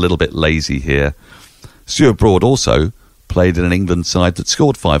haven't been a little bit lazy here, Stuart Broad also played in an England side that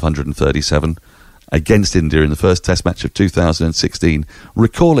scored 537 against India in the first Test match of 2016,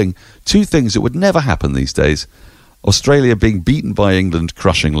 recalling two things that would never happen these days: Australia being beaten by England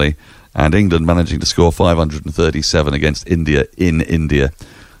crushingly, and England managing to score 537 against India in India.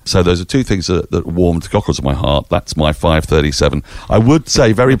 So those are two things that warmed the cockles of my heart. That's my 537. I would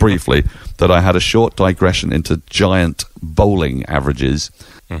say very briefly that I had a short digression into giant bowling averages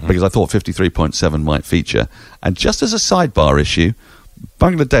because I thought 53.7 might feature. And just as a sidebar issue,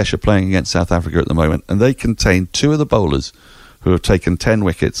 Bangladesh are playing against South Africa at the moment, and they contain two of the bowlers who have taken 10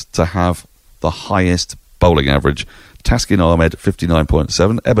 wickets to have the highest bowling average. Taskin Ahmed,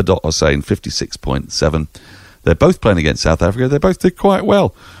 59.7, Ebadot Hossain, 56.7. They're both playing against South Africa. They both did quite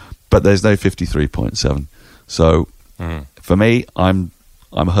well, but there's no 53.7. So for me, I'm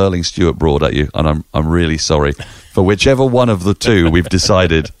hurling Stuart Broad at you, and I'm really sorry for whichever one of the two we've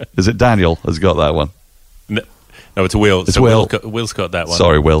decided. Is it Daniel has got that one? No, it's Will. It's Will. Will's got that one.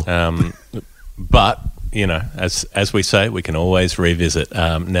 Sorry, Will. But you know, as we say, we can always revisit.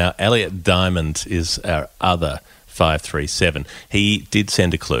 Now, Elliot Diamond is our other 537. He did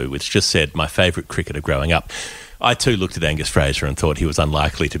send a clue which just said, my favourite cricketer growing up. I too looked at Angus Fraser and thought he was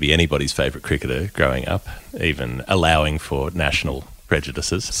unlikely to be anybody's favourite cricketer growing up, even allowing for national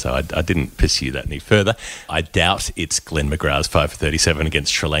prejudices, so I didn't pursue that any further. I doubt it's Glenn McGrath's 5 for 37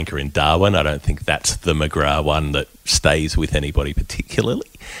 against Sri Lanka in Darwin. I don't think that's the McGrath one that stays with anybody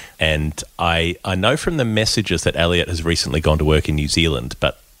particularly. And I know from the messages that Elliot has recently gone to work in New Zealand,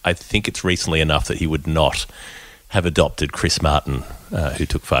 but I think it's recently enough that he would not have adopted Chris Martin, who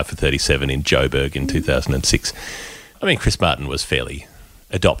took 5 for 37 in Joburg in 2006. I mean, Chris Martin was fairly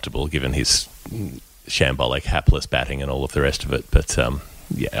adoptable given his shambolic, hapless batting and all of the rest of it. But,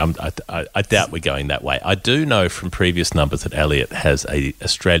 I doubt we're going that way. I do know from previous numbers that Elliot has a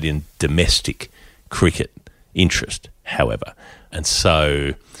Australian domestic cricket interest, however. And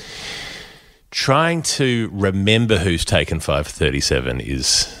so trying to remember who's taken 5 for 37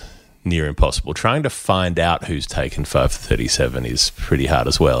 is near impossible. Trying to find out who's taken 5 for 37 is pretty hard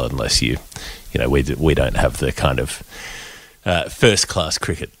as well, unless we don't have the kind of first-class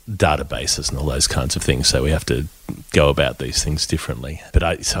cricket databases and all those kinds of things, so we have to go about these things differently. But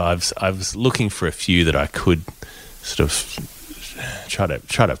I was looking for a few that I could sort of try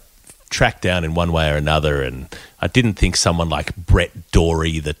to track down in one way or another, and I didn't think someone like Brett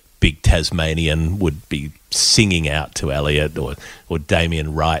Dorey, the big Tasmanian, would be singing out to Elliot, or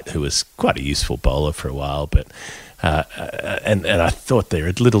Damien Wright, who was quite a useful bowler for a while, but and I thought they're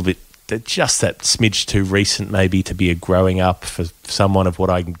a little bit, just that smidge too recent maybe to be a growing up for someone of what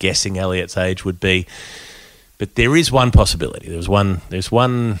I'm guessing Elliot's age would be. But there is one possibility. There's one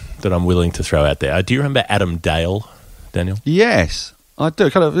that I'm willing to throw out there. Do you remember Adam Dale, Daniel? Yes, I do.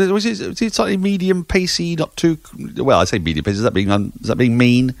 Kind of. Was he slightly medium pacey, not too well? I say medium pacey. Is that being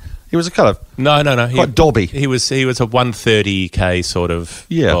mean? He was a kind of no. Quite dobby. He was a 130k sort of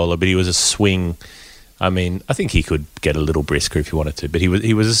bowler, but he was a swing. I mean, I think he could get a little brisker if he wanted to, but he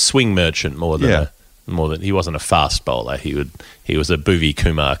was a swing merchant more than he wasn't a fast bowler. He was a Bhuvi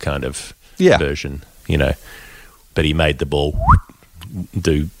Kumar kind of version, But he made the ball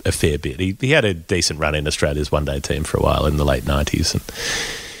do a fair bit. He had a decent run in Australia's one-day team for a while in the late 90s and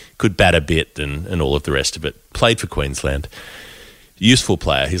could bat a bit and all of the rest of it. Played for Queensland. Useful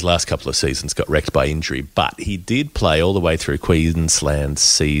player. His last couple of seasons got wrecked by injury, but he did play all the way through Queensland's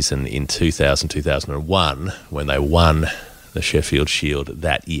season in 2000-2001 when they won the Sheffield Shield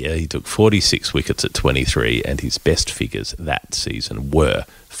that year. He took 46 wickets at 23, and his best figures that season were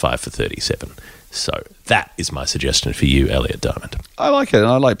 5 for 37. So that is my suggestion for you, Elliot Diamond. I like it, and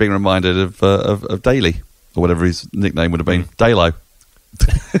I like being reminded of Daly, or whatever his nickname would have been. Dalo.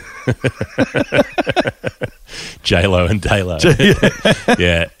 J-Lo and Dalo.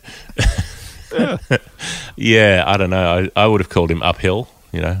 Yeah. Yeah, I don't know. I would have called him Uphill,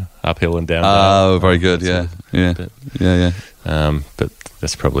 uphill and down. Oh, very good. Yeah. But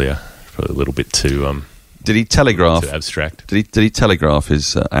that's probably a little bit too. Did he telegraph? Too abstract. Did he telegraph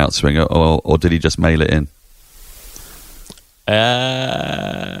his outswing, or did he just mail it in?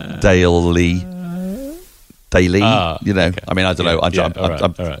 Daily. Okay. I mean, I don't know. All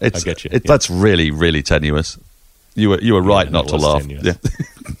right. I get you. That's really, really tenuous. You were right not to laugh. Tenuous. Yeah.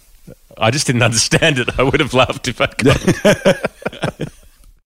 I just didn't understand it. I would have laughed if I could.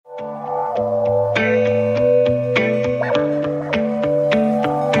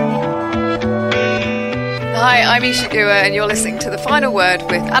 Hi, I'm Isha Gua, and you're listening to The Final Word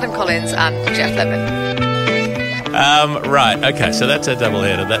with Adam Collins and Jeff Lemon. Right, okay, so that's a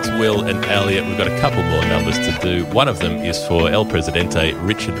doubleheader. That's Will and Elliot. We've got a couple more numbers to do. One of them is for El Presidente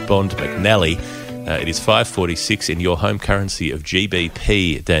Richard Bond McNally, It is 5.46 in your home currency of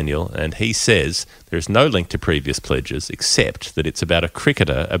GBP, Daniel, and he says there is no link to previous pledges except that it's about a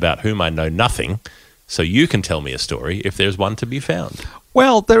cricketer about whom I know nothing, so you can tell me a story if there's one to be found.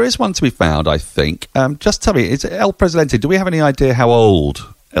 Well, there is one to be found, I think. Just tell me, is it El Presidente? Do we have any idea how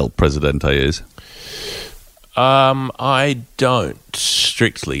old El Presidente is? I don't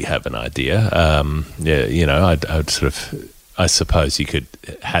strictly have an idea. I'd sort of, I suppose you could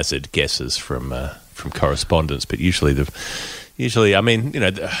hazard guesses from correspondence, but usually, I mean,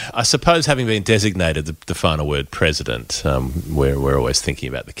 I suppose having been designated the final word president, we're always thinking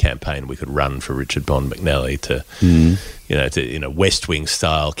about the campaign we could run for Richard Bond McNally to West Wing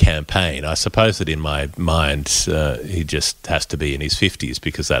style campaign. I suppose that in my mind, he just has to be in his 50s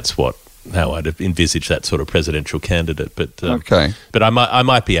because that's how I'd envisage that sort of presidential candidate. But okay. But I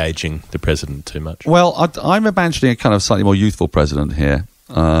might be aging the president too much. Well, I'm imagining a kind of slightly more youthful president here.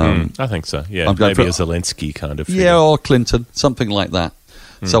 I think so. Yeah, maybe a Zelensky kind of figure. Yeah, or Clinton, something like that.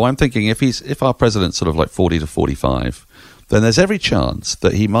 So I'm thinking if our president's sort of like 40 to 45, then there's every chance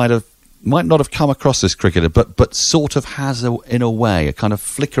that he might not have come across this cricketer, but sort of has in a way a kind of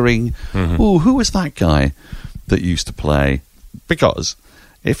flickering. Ooh, who was that guy that used to play? Because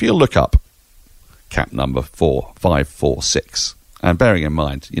if you look up cap number 4546, and bearing in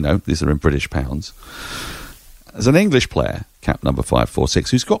mind, these are in British pounds, there's an English player, cap number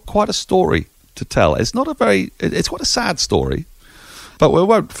 546, who's got quite a story to tell. It's quite a sad story, but we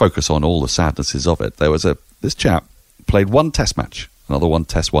won't focus on all the sadnesses of it. There was this chap played one test match, another one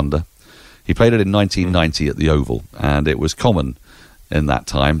test wonder. He played it in 1990 at the Oval, and it was common in that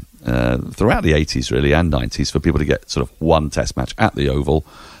time, throughout the 80s really and 90s, for people to get sort of one test match at the Oval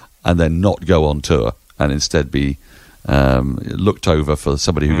and then not go on tour and instead be looked over for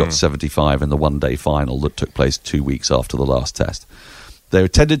somebody who got 75 in the one-day final that took place 2 weeks after the last test. They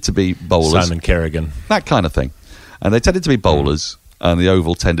tended to be bowlers. Simon Kerrigan. That kind of thing. And they tended to be bowlers, and the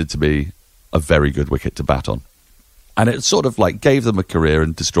Oval tended to be a very good wicket to bat on. And it sort of like gave them a career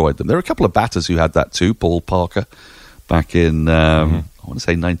and destroyed them. There were a couple of batters who had that too. Paul Parker back in, I want to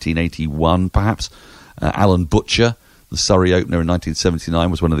say 1981 perhaps. Alan Butcher, the Surrey opener in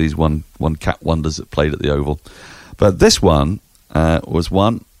 1979, was one of these one-cap wonders that played at the Oval. But this one was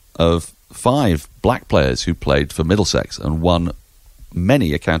one of 5 black players who played for Middlesex and won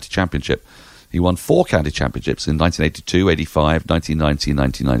many a county championship. He won 4 county championships in 1982, 85, 1990,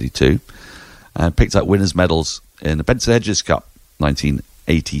 1992, and picked up winners' medals in the Benson Hedges Cup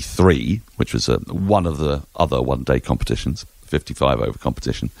 1983, which was one of the other one-day competitions, 55-over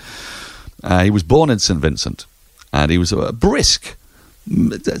competition. He was born in St Vincent, and he was a brisk,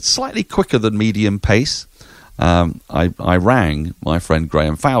 slightly quicker than medium pace. I rang my friend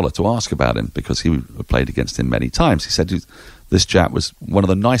Graham Fowler to ask about him because he played against him many times. He said this chap was one of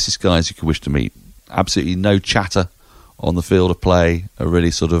the nicest guys you could wish to meet. Absolutely no chatter on the field of play, a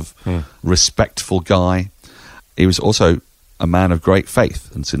really sort of respectful guy. He was also a man of great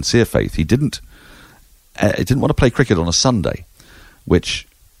faith and sincere faith. He didn't want to play cricket on a Sunday, which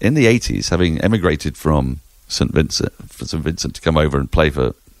in the 80s, having emigrated from St Vincent to come over and play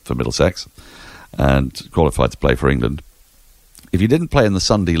for Middlesex and qualified to play for England, if you didn't play in the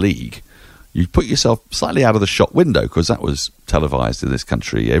Sunday League, you put yourself slightly out of the shop window because that was televised in this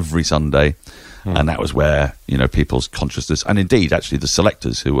country every Sunday, and that was where people's consciousness, and indeed actually the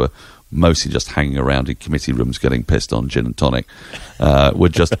selectors who were mostly just hanging around in committee rooms getting pissed on gin and tonic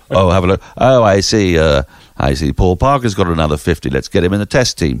would just have a look. Oh, I see Paul Parker's got another 50, let's get him in the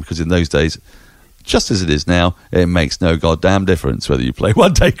test team, because in those days, just as it is now, it makes no goddamn difference whether you play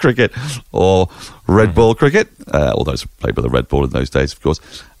one-day cricket or red ball cricket, all those played with a red ball in those days, of course.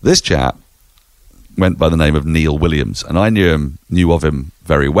 This chap went by the name of Neil Williams, and I knew of him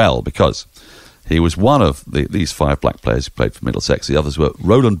very well because he was one of these 5 black players who played for Middlesex. The others were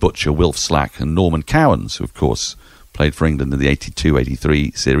Roland Butcher, Wilf Slack, and Norman Cowans, who, of course, played for England in the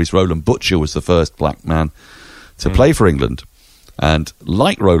 82-83 series. Roland Butcher was the first black man to play for England. And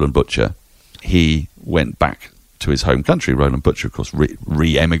like Roland Butcher, he went back to his home country. Roland Butcher, of course,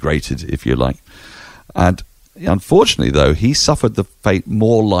 re-emigrated, if you like. And unfortunately, though, he suffered the fate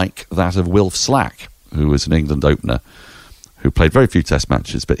more like that of Wilf Slack, who was an England opener, who played very few test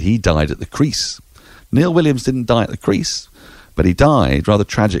matches, but he died at the crease. Neil Williams didn't die at the crease, but he died rather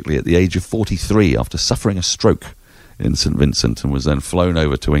tragically at the age of 43 after suffering a stroke in St Vincent, and was then flown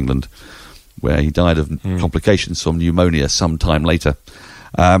over to England, where he died of complications from pneumonia some time later.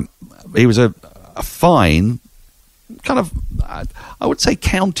 He was a fine, kind of, I would say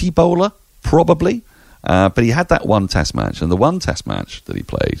county bowler, probably, but he had that one test match, and the one test match that he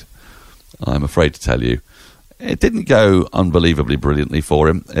played, I'm afraid to tell you, it didn't go unbelievably brilliantly for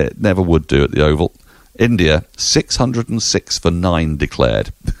him. It never would do at the Oval. India, 606 for 9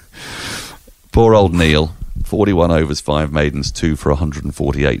 declared. Poor old Neil, 41 overs, 5 maidens, 2 for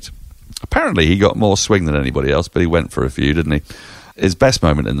 148. Apparently he got more swing than anybody else, but he went for a few, didn't he? His best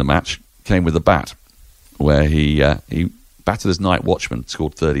moment in the match came with the bat, where he batted as night watchman,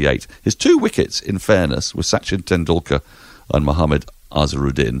 scored 38. His 2 wickets, in fairness, were Sachin Tendulkar and Mohammad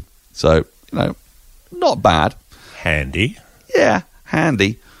Azharuddin. So, not bad. Handy. Yeah,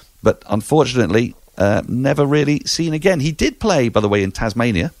 handy. But unfortunately, never really seen again. He did play, by the way, in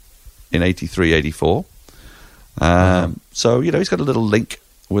Tasmania in 83, 84. So, he's got a little link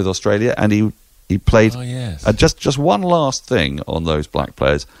with Australia, and he played. Oh, yes. Just one last thing on those black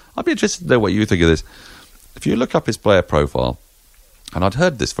players. I'd be interested to know what you think of this. If you look up his player profile, and I'd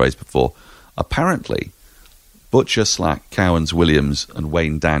heard this phrase before, apparently Butcher, Slack, Cowans, Williams and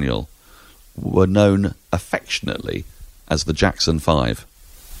Wayne Daniel were known affectionately as the Jackson Five.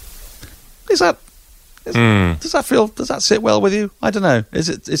 Does that sit well with you? I don't know. Is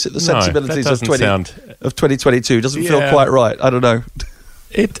it the sensibilities of 2022? Doesn't feel quite right. I don't know.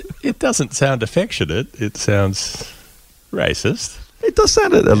 It doesn't sound affectionate. It sounds racist. It does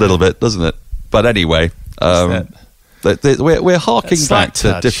sound a little bit, doesn't it? But anyway, we're harking back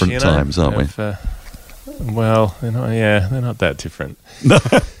to different times, aren't we? Well, they're not that different. No.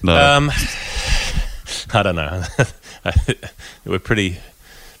 I don't know.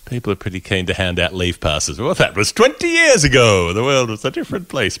 People are pretty keen to hand out leave passes. Well, that was 20 years ago. The world was a different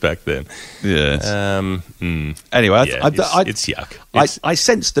place back then. Yes. Anyway, it's yuck. I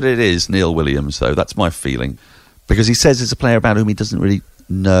sense that it is Neil Williams, though. That's my feeling. Because he says it's a player about whom he doesn't really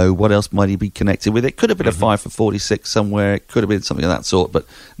know. What else might he be connected with? It could have been a 5 for 46 somewhere. It could have been something of that sort. But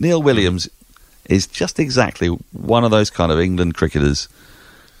Neil Williams is just exactly one of those kind of England cricketers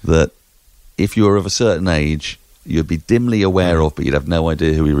that if you were of a certain age, you'd be dimly aware of, but you'd have no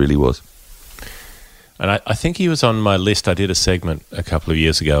idea who he really was. And I think he was on my list. I did a segment a couple of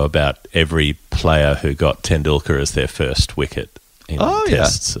years ago about every player who got Tendulkar as their first wicket in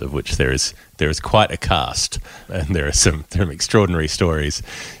tests, of which there is quite a cast, and there are some extraordinary stories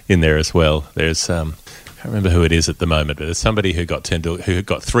in there as well. There's I can't remember who it is at the moment, but there's somebody who got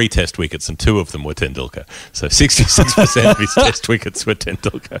 3 test wickets and 2 of them were Tendulkar. So 66% of his test wickets were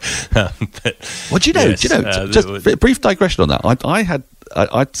Tendulkar. Well, do you know? Just a brief digression on that.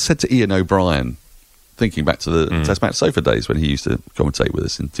 I said to Ian O'Brien, thinking back to the Test Match Sofa days when he used to commentate with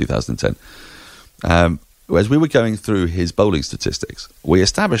us in 2010. As we were going through his bowling statistics, we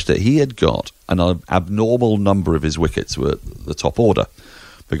established that he had got an abnormal number of his wickets were the top order,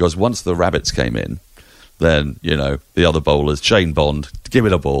 because once the Rabbits came in, then, the other bowlers, Shane Bond, give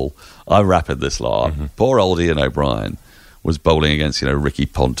it a ball, I'm wrapping this lot. Poor old Ian O'Brien was bowling against, Ricky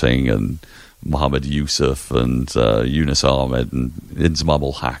Ponting and Mohammed Yusuf and Yunus Ahmed and Inzamam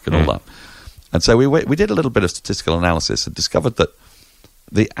ul Haq and all that. And so we did a little bit of statistical analysis and discovered that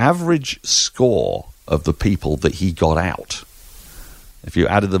the average score of the people that he got out, if you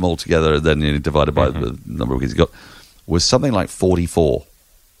added them all together and then divided by the number of wickets he got, was something like 44,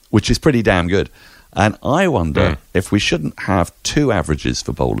 which is pretty damn good. And I wonder if we shouldn't have 2 averages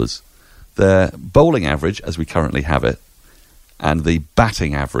for bowlers. The bowling average, as we currently have it, and the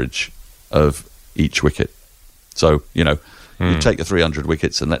batting average of each wicket. So, you take the 300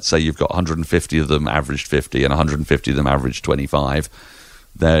 wickets, and let's say you've got 150 of them averaged 50 and 150 of them averaged 25,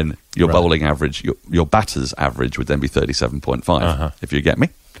 then your bowling average, your batter's average would then be 37.5, if you get me.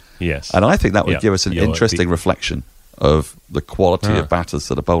 Yes. And I think that would give us an interesting reflection of the quality of batters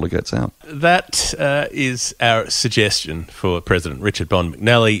that a bowler gets out. That is our suggestion for President Richard Bond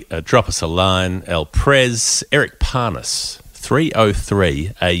McNally. Drop us a line. El Prez, Eric Parnas,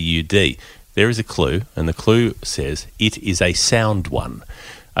 303 AUD. There is a clue, and the clue says it is a sound one.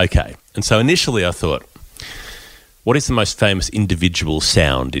 Okay, and so initially I thought, what is the most famous individual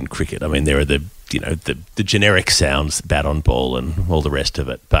sound in cricket? I mean, there are the generic sounds, bat on ball and all the rest of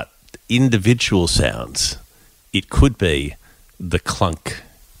it, but individual sounds, it could be the clunk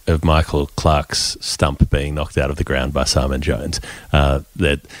of Michael Clarke's stump being knocked out of the ground by Simon Jones.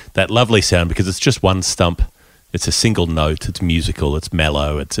 That lovely sound, because it's just one stump. It's a single note. It's musical. It's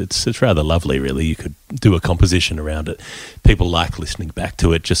mellow. It's rather lovely, really. You could do a composition around it. People like listening back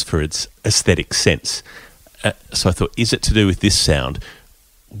to it just for its aesthetic sense. So I thought, is it to do with this sound?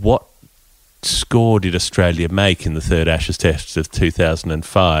 What score did Australia make in the third Ashes Test of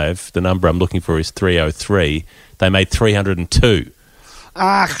 2005? The number I'm looking for is 303. They made 302.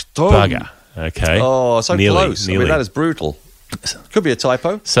 Bugger. Okay. Oh, so close. I mean, that is brutal. Could be a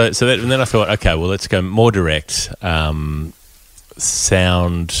typo. And then I thought, okay, well, let's go more direct.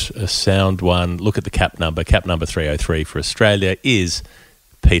 sound one. Look at the cap number. Cap number 303 for Australia is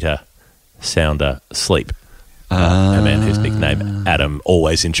Peter Sounder Sleep. A man whose nickname Adam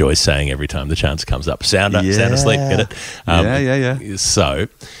always enjoys saying every time the chance comes up. Sounder Sleep, get it? Yeah. So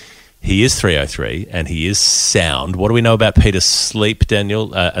he is 303 and he is sound. What do we know about Peter Sleep,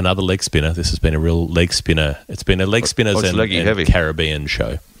 Daniel? Another leg spinner. This has been a real leg spinner. It's been a leg spinners and Caribbean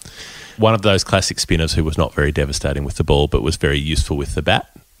show. One of those classic spinners who was not very devastating with the ball but was very useful with the bat.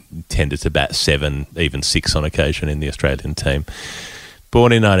 Tended to bat 7, even 6 on occasion in the Australian team.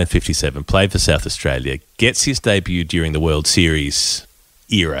 Born in 1957, played for South Australia, gets his debut during the World Series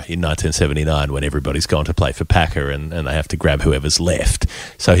era in 1979 when everybody's gone to play for Packer and they have to grab whoever's left.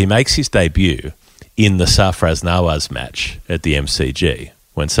 So he makes his debut in the Sarfraz Nawaz match at the MCG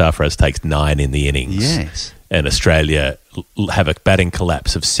when Sarfraz takes 9 in the innings. Yes. And Australia have a batting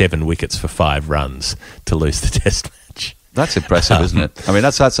collapse of 7 wickets for 5 runs to lose the Test match. That's impressive, isn't it? I mean,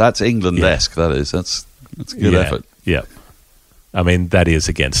 that's England-esque, that is. That's good effort. Yeah. I mean, that is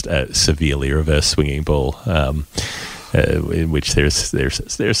against a severely reverse swinging ball, in which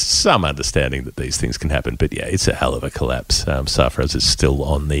there's some understanding that these things can happen. But yeah, it's a hell of a collapse. Sarfraz is still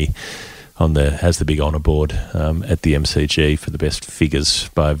has the big honour board at the MCG for the best figures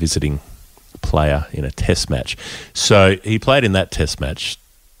by a visiting player in a Test match. So he played in that Test match,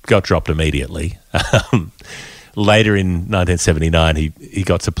 got dropped immediately. Later in 1979, he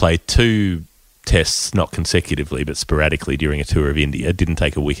got to play 2 Tests, not consecutively, but sporadically during a tour of India. Didn't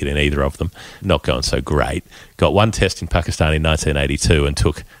take a wicket in either of them. Not going so great. Got 1 Test in Pakistan in 1982 and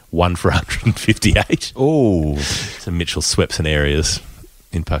took 1 for 158. Oh. So Mitchell swept some areas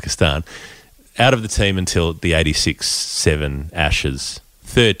in Pakistan. Out of the team until the 86-7 Ashes.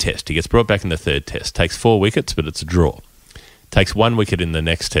 3rd Test. He gets brought back in the 3rd Test. Takes 4 wickets, but it's a draw. Takes 1 wicket in the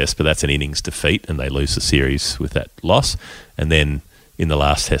next Test, but that's an innings defeat, and they lose the series with that loss. And then in the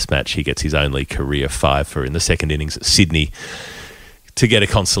last Test match, he gets his only career 5 in the second innings at Sydney to get a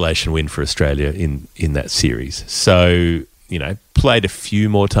consolation win for Australia in that series. So, played a few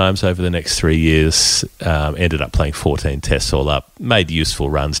more times over the next 3 years, ended up playing 14 Tests all up, made useful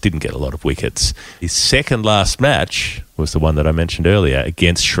runs, didn't get a lot of wickets. His second last match was the one that I mentioned earlier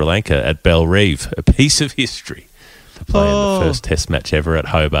against Sri Lanka at Bellerive, a piece of history. Playing the first Test match ever at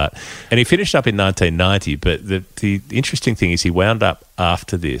Hobart. And he finished up in 1990, but the interesting thing is he wound up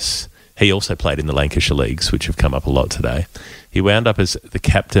after this. He also played in the Lancashire Leagues, which have come up a lot today. He wound up as the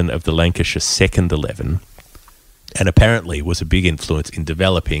captain of the Lancashire second 11 and apparently was a big influence in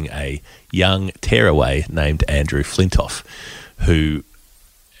developing a young tearaway named Andrew Flintoff, who,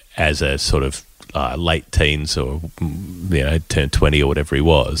 as a sort of late teens or turned 20 or whatever he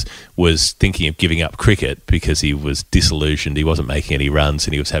was thinking of giving up cricket because he was disillusioned, he wasn't making any runs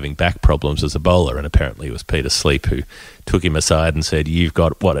and he was having back problems as a bowler. And apparently it was Peter Sleep who took him aside and said, "You've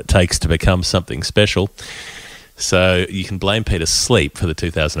got what it takes to become something special." So you can blame Peter Sleep for the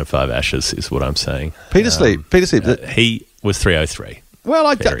 2005 Ashes is what I'm saying. Peter Sleep. He was 303. Well,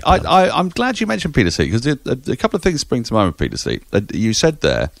 I'm glad you mentioned Peter Sleep because a couple of things spring to mind with Peter Sleep. You said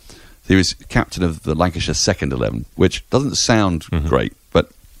there he was captain of the Lancashire second 11, which doesn't sound great,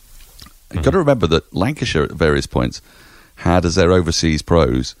 but you've got to remember that Lancashire at various points had as their overseas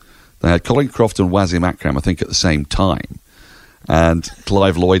pros, they had Colin Croft and Wasim Akram, I think, at the same time, and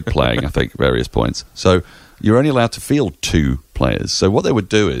Clive Lloyd playing, I think, at various points. So you're only allowed to field 2 players. So what they would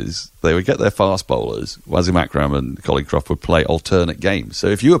do is they would get their fast bowlers, Wasim Akram and Colin Croft would play alternate games. So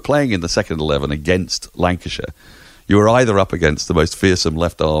if you were playing in the second 11 against Lancashire, you were either up against the most fearsome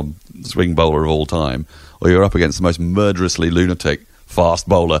left-arm swing bowler of all time, or you were up against the most murderously lunatic fast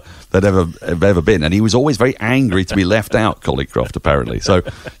bowler that ever been. And he was always very angry to be left out, Colin Croft, apparently. So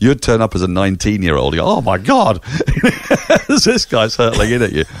you'd turn up as a 19-year-old, you go, "Oh, my God, this guy's hurtling in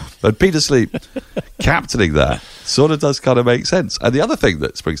at you." But Peter Sleep captaining that sort of does kind of make sense. And the other thing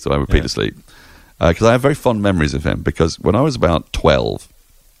that springs to mind with Peter Sleep, because I have very fond memories of him, because when I was about 12,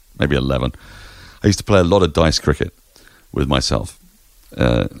 maybe 11, I used to play a lot of dice cricket with myself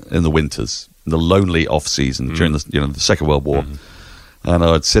in the winters, in the lonely off-season during the Second World War. And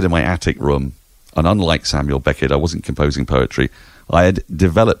I'd sit in my attic room, and unlike Samuel Beckett, I wasn't composing poetry. I had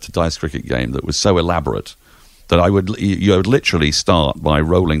developed a dice cricket game that was so elaborate that you would literally start by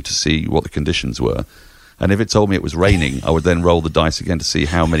rolling to see what the conditions were. And if it told me it was raining, I would then roll the dice again to see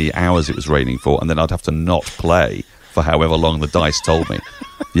how many hours it was raining for, and then I'd have to not play for however long the dice told me.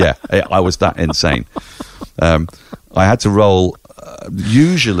 Yeah, I was that insane. I had to roll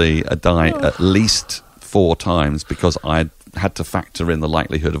usually a die at least 4 times because I had to factor in the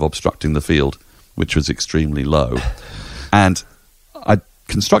likelihood of obstructing the field, which was extremely low. And I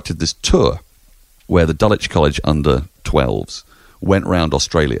constructed this tour where the Dulwich College under 12s went round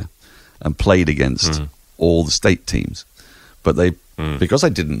Australia and played against all the state teams. But because I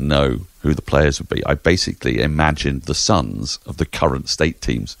didn't know who the players would be, I basically imagined the sons of the current state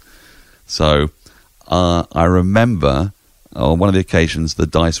teams. So I remember on one of the occasions the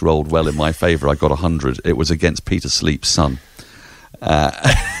dice rolled well in my favour. I got 100. It was against Peter Sleep's son.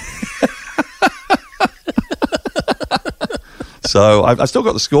 So I've still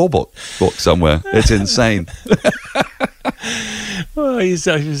got the scorebook book somewhere. It's insane. Well,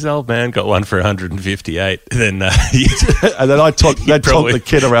 his old man got one for 158. Then And then I took the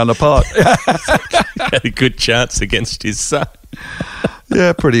kid around the park. had a good chance against his son.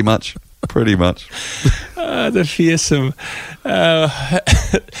 Yeah, pretty much. The fearsome.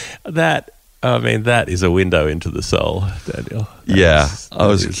 That is a window into the soul, Daniel. I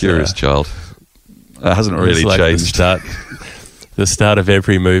was a curious child. It hasn't really like changed. The start of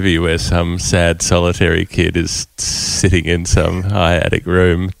every movie where some sad, solitary kid is sitting in some high attic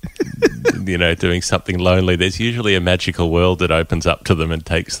room, doing something lonely. There's usually a magical world that opens up to them and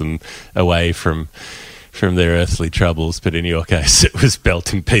takes them away from their earthly troubles. But in your case, it was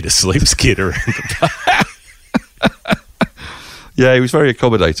belting Peter Sleep's kid around the park. Yeah, he was very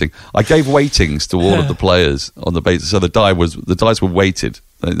accommodating. I gave weightings to all of the players on the basis, so the dice were weighted,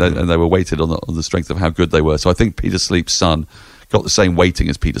 and they were weighted on the strength of how good they were. So I think Peter Sleep's son got the same weighting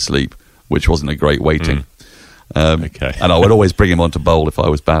as Peter Sleep, which wasn't a great weighting. Okay. And I would always bring him on to bowl if I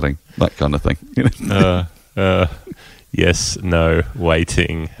was batting, that kind of thing. Yes, no,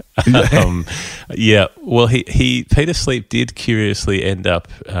 waiting. Well, Peter Sleep did curiously end up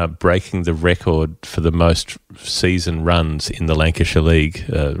breaking the record for the most season runs in the Lancashire League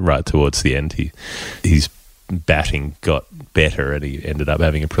right towards the end. His batting got better and he ended up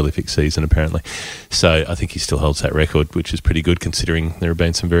having a prolific season apparently. So I think he still holds that record, which is pretty good considering there have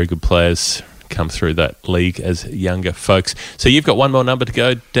been some very good players come through that league as younger folks. So you've got one more number to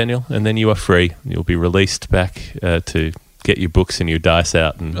go, Daniel, and then you are free. You'll be released back to get your books and your dice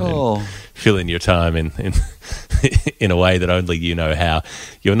out and fill in your time in in a way that only you know how.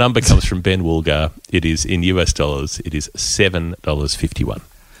 Your number comes from Ben Woolgar. It is in US dollars. It is $7.51.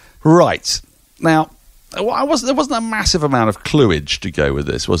 Right. Now, there wasn't a massive amount of cluage to go with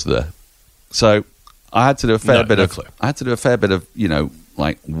this, was there? So I had to do a fair bit of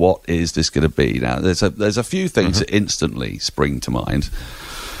like, what is this going to be? Now, there's a few things that instantly spring to mind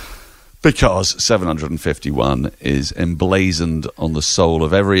because 751 is emblazoned on the soul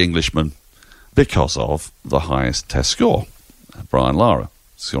of every Englishman because of the highest Test score, Brian Lara,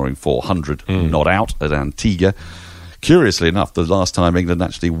 scoring 400 not out at Antigua. Curiously enough, the last time England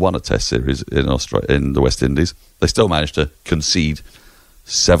actually won a Test series in the West Indies, they still managed to concede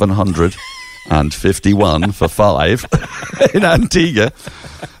 751 for 5 in Antigua.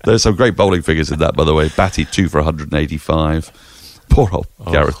 There's some great bowling figures in that, by the way. Batty 2 for 185. Poor old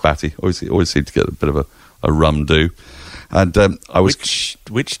Gareth Batty. Always seemed to get a bit of a rum do. And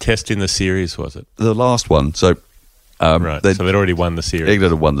which Test in the series was it? The last one. So right. So they'd already won the series.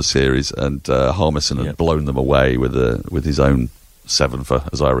 England had won the series, and Harmison had blown them away with his own 7 for,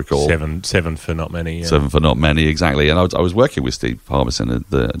 as I recall. 7 for not many. Yeah. 7 for not many, exactly. And I was working with Steve Harmison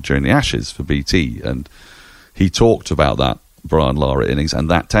during the Ashes for BT, and he talked about that Brian Lara innings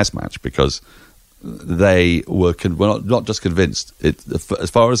and that Test match because they were not just convinced. As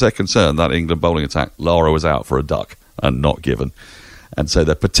far as they're concerned, that England bowling attack, Lara was out for a duck and not given. And so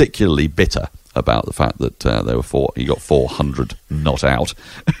they're particularly bitter about the fact that he got 400 not out.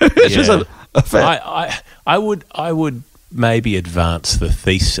 It's just a fair. I would maybe advance the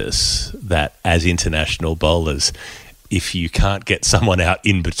thesis that as international bowlers, if you can't get someone out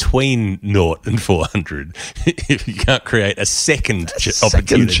in between 0 and 400, if you can't create a second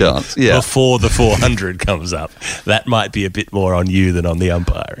opportunity chance, before the 400 comes up, that might be a bit more on you than on the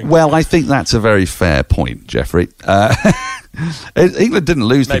umpiring. Well, I think that's a very fair point, Jeffrey. England didn't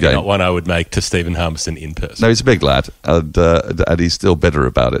lose the game. Maybe not one I would make to Stephen Harmison in person. No, he's a big lad, and he's still bitter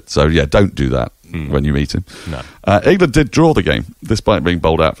about it. So, yeah, don't do that when you meet him. No. England did draw the game, despite being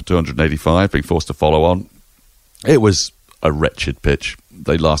bowled out for 285, being forced to follow on. It was a wretched pitch.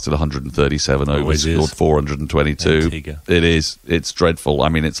 They lasted 137 overs, scored 422. Antigua. It is. It's dreadful. I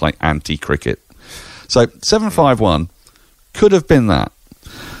mean, it's like anti-cricket. So 751 could have been that.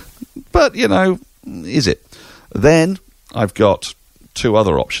 But, is it? Then I've got 2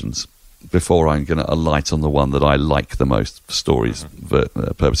 other options before I'm going to alight on the one that I like the most for stories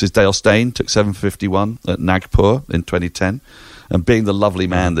purposes. Dale Steyn took 751 at Nagpur in 2010. And being the lovely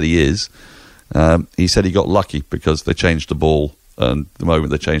man that he is, he said he got lucky because they changed the ball, and the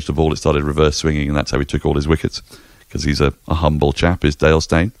moment they changed the ball, it started reverse swinging, and that's how he took all his wickets, because he's a humble chap, is Dale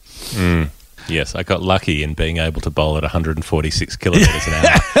Steyn. Yes, I got lucky in being able to bowl at 146 kilometres an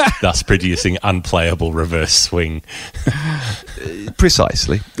hour, thus producing unplayable reverse swing,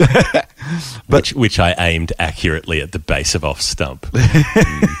 Precisely. which I aimed accurately at the base of off stump.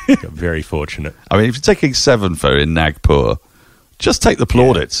 Got very fortunate. I mean, if you're taking 7 for in Nagpur, just take the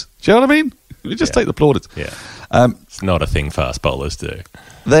plaudits. Do you know what I mean? You just take the plaudits. Yeah, it's not a thing fast bowlers do.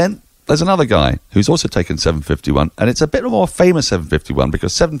 Then there's another guy who's also taken 751, and it's a bit more famous 751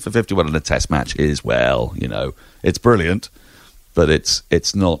 because 7 for 51 in a test match is, well, you know, it's brilliant, but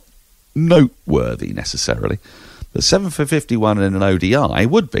it's not noteworthy necessarily. The 7 for 51 in an ODI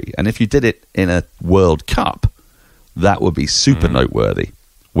would be, and if you did it in a World Cup, that would be super noteworthy.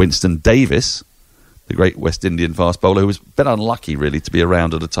 Winston Davis, the great West Indian fast bowler, who was a bit unlucky really to be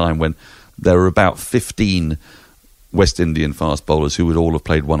around at a time when there were about 15 West Indian fast bowlers who would all have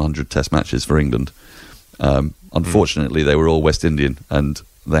played 100 test matches for England. Unfortunately, they were all West Indian, and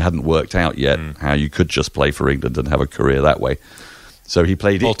they hadn't worked out yet how you could just play for England and have a career that way. So he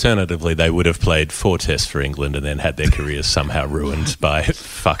played... Alternatively, they would have played 4 tests for England and then had their careers somehow ruined by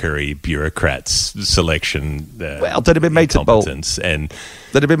fuckery, bureaucrats, selection, well, they'd have been made to bowl... incompetence and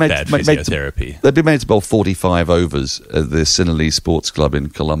They'd have been bad physiotherapy. They'd been made to bowl 45 overs at the Sinhalese Sports Club in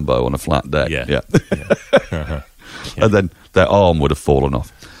Colombo on a flat deck. Yeah. Yeah. And then their arm would have fallen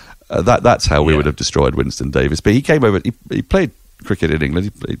off. That's how we would have destroyed Winston Davis. But he came over, he played cricket in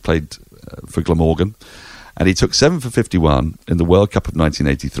England, he played for Glamorgan, and he took 7 for 51 in the World Cup of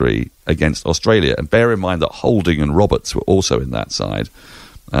 1983 against Australia. And bear in mind that Holding and Roberts were also in that side,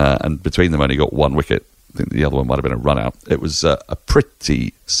 and between them only got 1 wicket. I think the other one might have been a run-out. It was a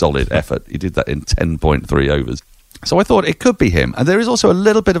pretty solid effort. He did that in 10.3 overs. So I thought it could be him. And there is also a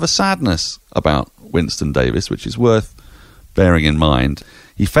little bit of a sadness about Winston Davis, which is worth bearing in mind.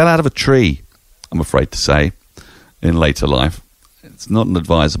 He fell out of a tree, I'm afraid to say, in later life. It's not an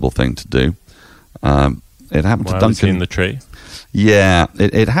advisable thing to do. It happened to Duncan. Was he in the tree? Yeah,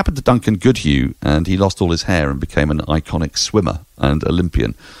 it happened to Duncan Goodhue, and he lost all his hair and became an iconic swimmer and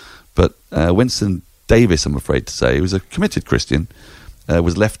Olympian. But Winston Davis, I'm afraid to say, who was a committed Christian,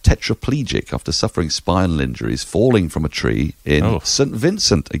 was left tetraplegic after suffering spinal injuries, falling from a tree in St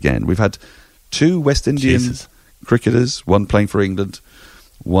Vincent again. We've had 2 West Indian cricketers, one playing for England,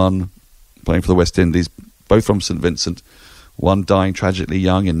 one playing for the West Indies, both from St Vincent, one dying tragically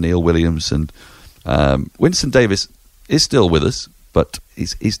young in Neil Williams. And Winston Davis is still with us, but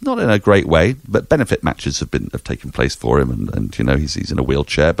he's not in a great way. But benefit matches have taken place for him, and you know he's in a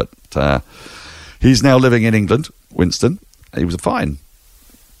wheelchair, but he's now living in England. Winston, he was a fine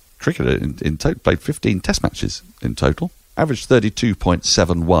cricketer in total, played 15 test matches in total, averaged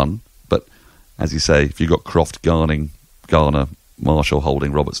 32.71, but as you say, if you've got Croft, Garner, Marshall,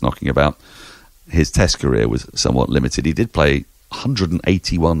 Holding, Roberts knocking about, his test career was somewhat limited. He did play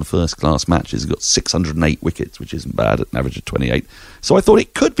 181 first-class matches, he got 608 wickets, which isn't bad at an average of 28. So I thought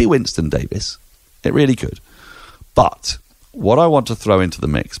it could be Winston Davis. It really could. But what I want to throw into the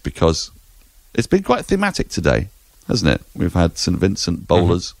mix, because it's been quite thematic today, hasn't it? We've had St Vincent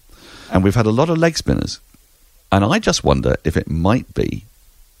bowlers, and we've had a lot of leg spinners. And I just wonder if it might be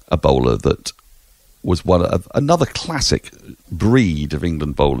a bowler that was another classic breed of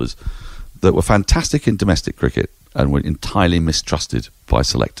England bowlers that were fantastic in domestic cricket and were entirely mistrusted by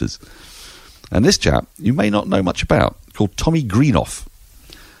selectors. And this chap, you may not know much about, called Tommy Greenough.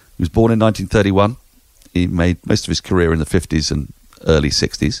 He was born in 1931. He made most of his career in the 50s and early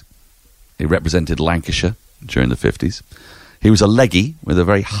 60s. He represented Lancashire during the 50s. He was a leggy with a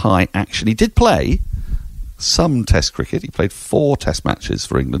very high action. He did play some test cricket. He played 4 test matches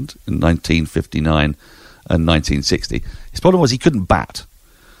for England in 1959 and 1960. His problem was he couldn't bat.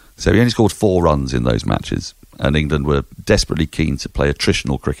 So he only scored 4 runs in those matches. And England were desperately keen to play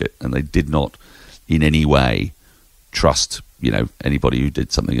attritional cricket, and they did not in any way trust, anybody who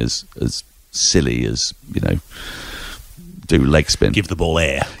did something as silly as, do leg spin. Give the ball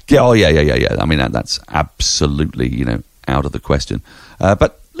air. Yeah, I mean, that's absolutely, out of the question.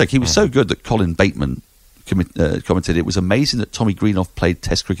 But look, he was so good that Colin Bateman commented, it was amazing that Tommy Greenough played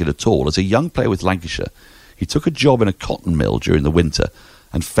test cricket at all. As a young player with Lancashire, he took a job in a cotton mill during the winter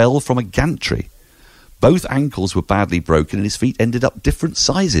and fell from a gantry. Both ankles were badly broken and his feet ended up different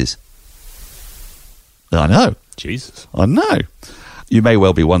sizes. I know. Jesus. I know. You may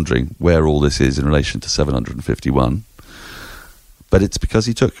well be wondering where all this is in relation to 751. But it's because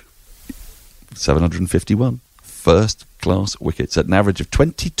he took 751 first-class wickets at an average of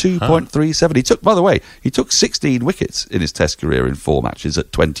 22.37. He took 16 wickets in his test career in 4 matches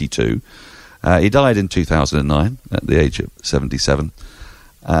at 22. He died in 2009 at the age of 77.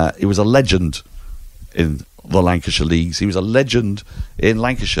 He was a legend in the Lancashire leagues. He was a legend in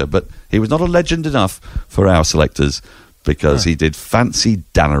Lancashire, but he was not a legend enough for our selectors because he did fancy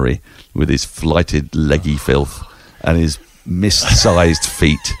dannery with his flighted leggy filth and his mist-sized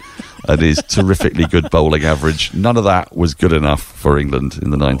feet and his terrifically good bowling average. None of that was good enough for England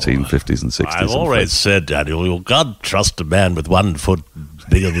in the 1950s and 60s. I've always said, Daniel, you can't trust a man with one foot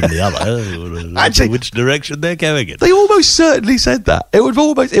bigger than the other. Actually, which direction they're going in. They almost certainly said that. It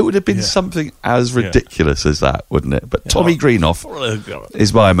would have been something as ridiculous as that, wouldn't it? But Tommy Greenough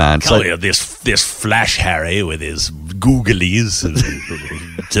is my man. So this Flash Harry with his googlies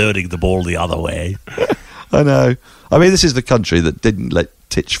turning the ball the other way. I know. I mean, this is the country that didn't let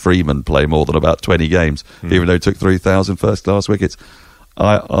Titch Freeman play more than about 20 games, even though he took 3,000 first-class wickets.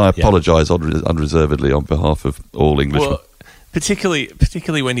 I apologise unreservedly on behalf of all Englishmen. Well,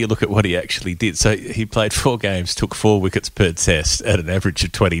 particularly when you look at what he actually did. So he played 4 games, took 4 wickets per test at an average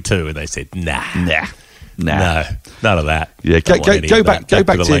of 22, and they said, nah. No, none of that. Yeah, go back to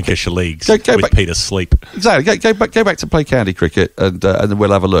the to Lancashire leagues go with back, Peter Sleep. Exactly. Go back to play county cricket, and then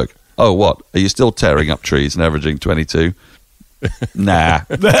we'll have a look. Oh, what? Are you still tearing up trees and averaging 22? Nah,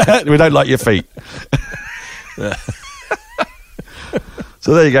 we don't like your feet.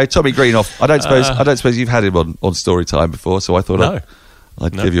 So there you go, Tommy Greenough. I don't suppose you've had him on Story Time before, so I thought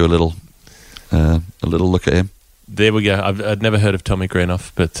I'd give you a little look at him. There we go. I'd never heard of Tommy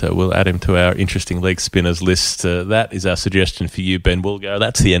Greenough, but we'll add him to our interesting leg spinners list. That is our suggestion for you, Ben Woolgo.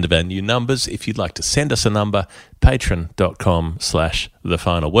 That's the end of our new numbers. If you'd like to send us a number,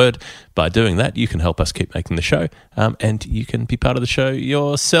 patreon.com/thefinalword. By doing that, you can help us keep making the show, and you can be part of the show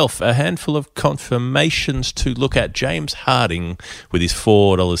yourself. A handful of confirmations to look at. James Harding with his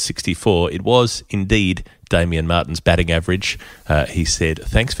 $4.64. It was indeed Damien Martin's batting average. He said,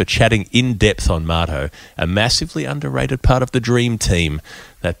 thanks for chatting in depth on Marto, a massively underrated part of the dream team.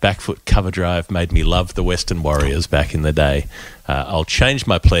 That back foot cover drive made me love the Western Warriors back in the day. I'll change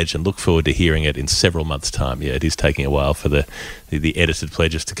my pledge and look forward to hearing it in several months' time. Yeah, it is taking a while for the edited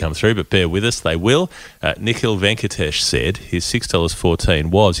pledges to come through, but bear with us, they will. Nikhil Venkatesh said his $6.14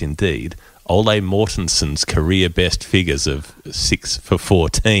 was indeed Ole Mortenson's career best figures of 6 for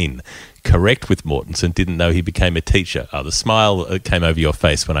 14. Correct with Mortensen, didn't know he became a teacher. Oh, the smile came over your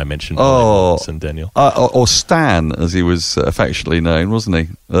face when I mentioned Mortensen, Daniel. Or Stan, as he was affectionately known, wasn't he?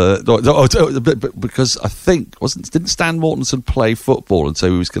 Because I think, didn't Stan Mortensen play football, and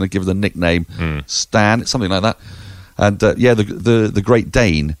so he was going to give the nickname Stan, something like that. And the Great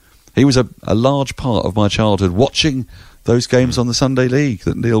Dane, he was a large part of my childhood, watching those games on the Sunday League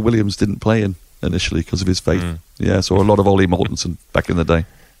that Neil Williams didn't play in initially because of his faith. Yeah, so a lot of Ollie Mortensen back in the day.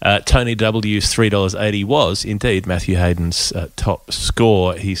 Tony W's $3.80 was indeed Matthew Hayden's top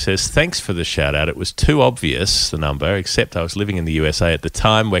score. He says, thanks for the shout out. It was too obvious, the number, except I was living in the USA at the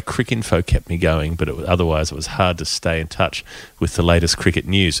time where Cricinfo kept me going, but otherwise it was hard to stay in touch with the latest cricket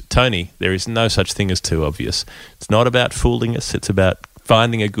news. Tony, there is no such thing as too obvious. It's not about fooling us. It's about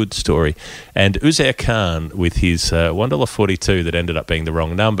finding a good story. And Uzair Khan, with his $1.42 that ended up being the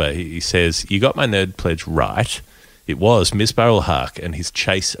wrong number, he says, you got my nerd pledge right. It was Misbah-ul Haq and his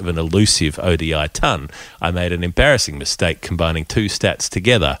chase of an elusive ODI ton. I made an embarrassing mistake combining 2 stats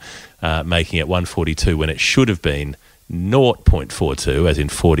together, making it 142 when it should have been 0.42, as in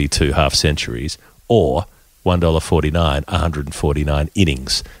 42 half centuries, or $1.49, 149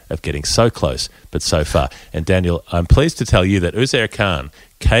 innings of getting so close but so far. And Daniel, I'm pleased to tell you that Uzair Khan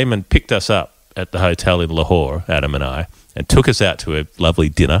came and picked us up at the hotel in Lahore, Adam and I, and took us out to a lovely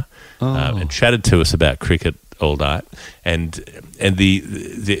dinner and chatted to us about cricket all night. And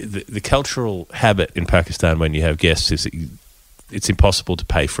the cultural habit in Pakistan when you have guests is that it's impossible to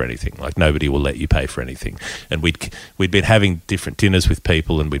pay for anything. Like, nobody will let you pay for anything. And we'd been having different dinners with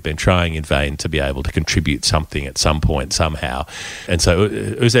people, and we'd been trying in vain to be able to contribute something at some point, somehow. And so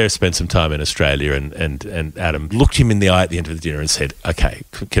Uzair spent some time in Australia, and Adam looked him in the eye at the end of the dinner and said, okay,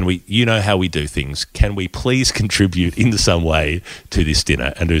 can we, you know how we do things, can we please contribute in some way to this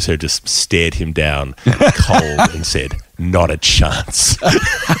dinner? And Uzair just stared him down cold and said, not a chance.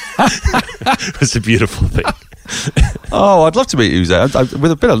 It was a beautiful thing. Oh, I'd love to meet Uzair.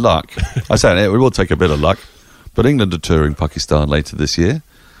 With a bit of luck. I say it will take a bit of luck. But England are touring Pakistan later this year.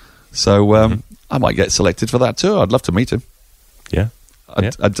 So I might get selected for that too. I'd love to meet him. Yeah.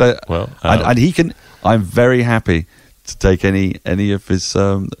 And he can. I'm very happy to take any of his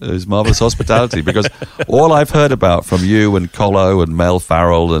marvellous hospitality, because all I've heard about from you and Colo and Mel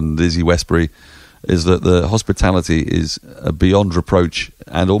Farrell and Izzy Westbury is that the hospitality is beyond reproach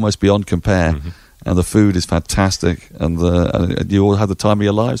and almost beyond compare. And the food is fantastic, and you all have the time of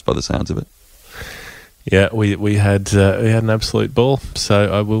your lives by the sounds of it. Yeah, we had an absolute ball.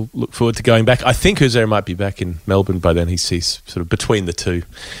 So I will look forward to going back. I think Uzo might be back in Melbourne by then. He's sort of between the two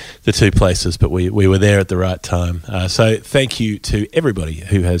places, but we were there at the right time. So thank you to everybody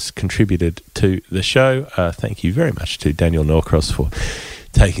who has contributed to the show. Thank you very much to Daniel Norcross for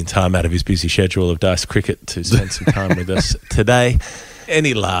taking time out of his busy schedule of dice cricket to spend some time with us today.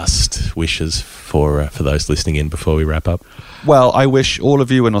 Any last wishes for those listening in before we wrap up? Well, I wish all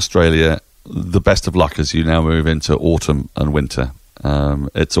of you in Australia the best of luck as you now move into autumn and winter.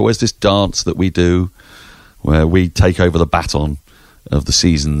 It's always this dance that we do where we take over the baton of the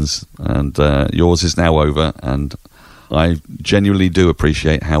seasons, and yours is now over, and I genuinely do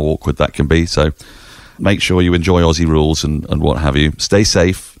appreciate how awkward that can be. So make sure you enjoy Aussie rules and what have you. Stay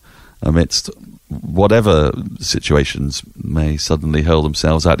safe amidst whatever situations may suddenly hurl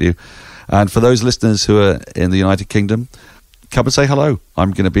themselves at you. And for those listeners who are in the United Kingdom, come and say hello.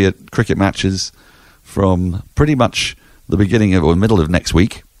 I'm going to be at cricket matches from pretty much the beginning of or middle of next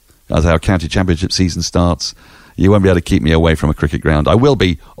week as our county championship season starts. You won't be able to keep me away from a cricket ground. I will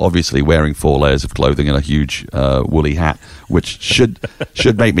be obviously wearing 4 layers of clothing and a huge woolly hat, which should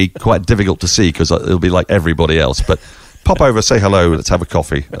make me quite difficult to see because it'll be like everybody else. But pop over, say hello, let's have a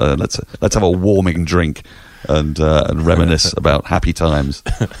coffee, let's have a warming drink and reminisce about happy times.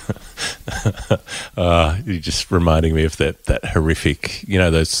 You're just reminding me of that horrific,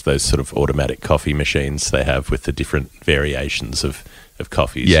 those sort of automatic coffee machines they have with the different variations of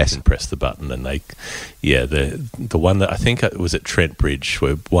coffees. Yes. You can press the button and the one that I think it was at Trent Bridge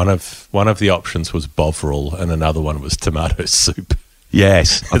where one of the options was Bovril and another one was tomato soup.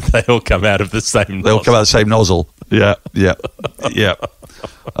 Yes. They all come out of the same They all come out of the same nozzle. Yeah.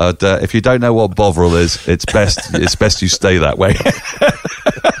 If you don't know what Bovril is, it's best you stay that way.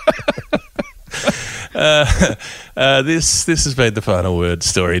 This has been the final word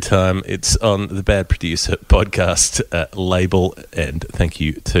story time. It's on the Bad Producer podcast label, and thank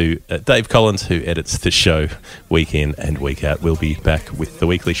you to Dave Collins who edits the show week in and week out. We'll be back with the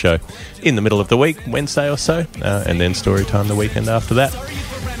weekly show in the middle of the week, Wednesday or so, and then story time the weekend after that.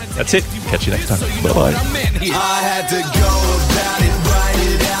 That's it. Catch you next time. Bye bye. I had to go about it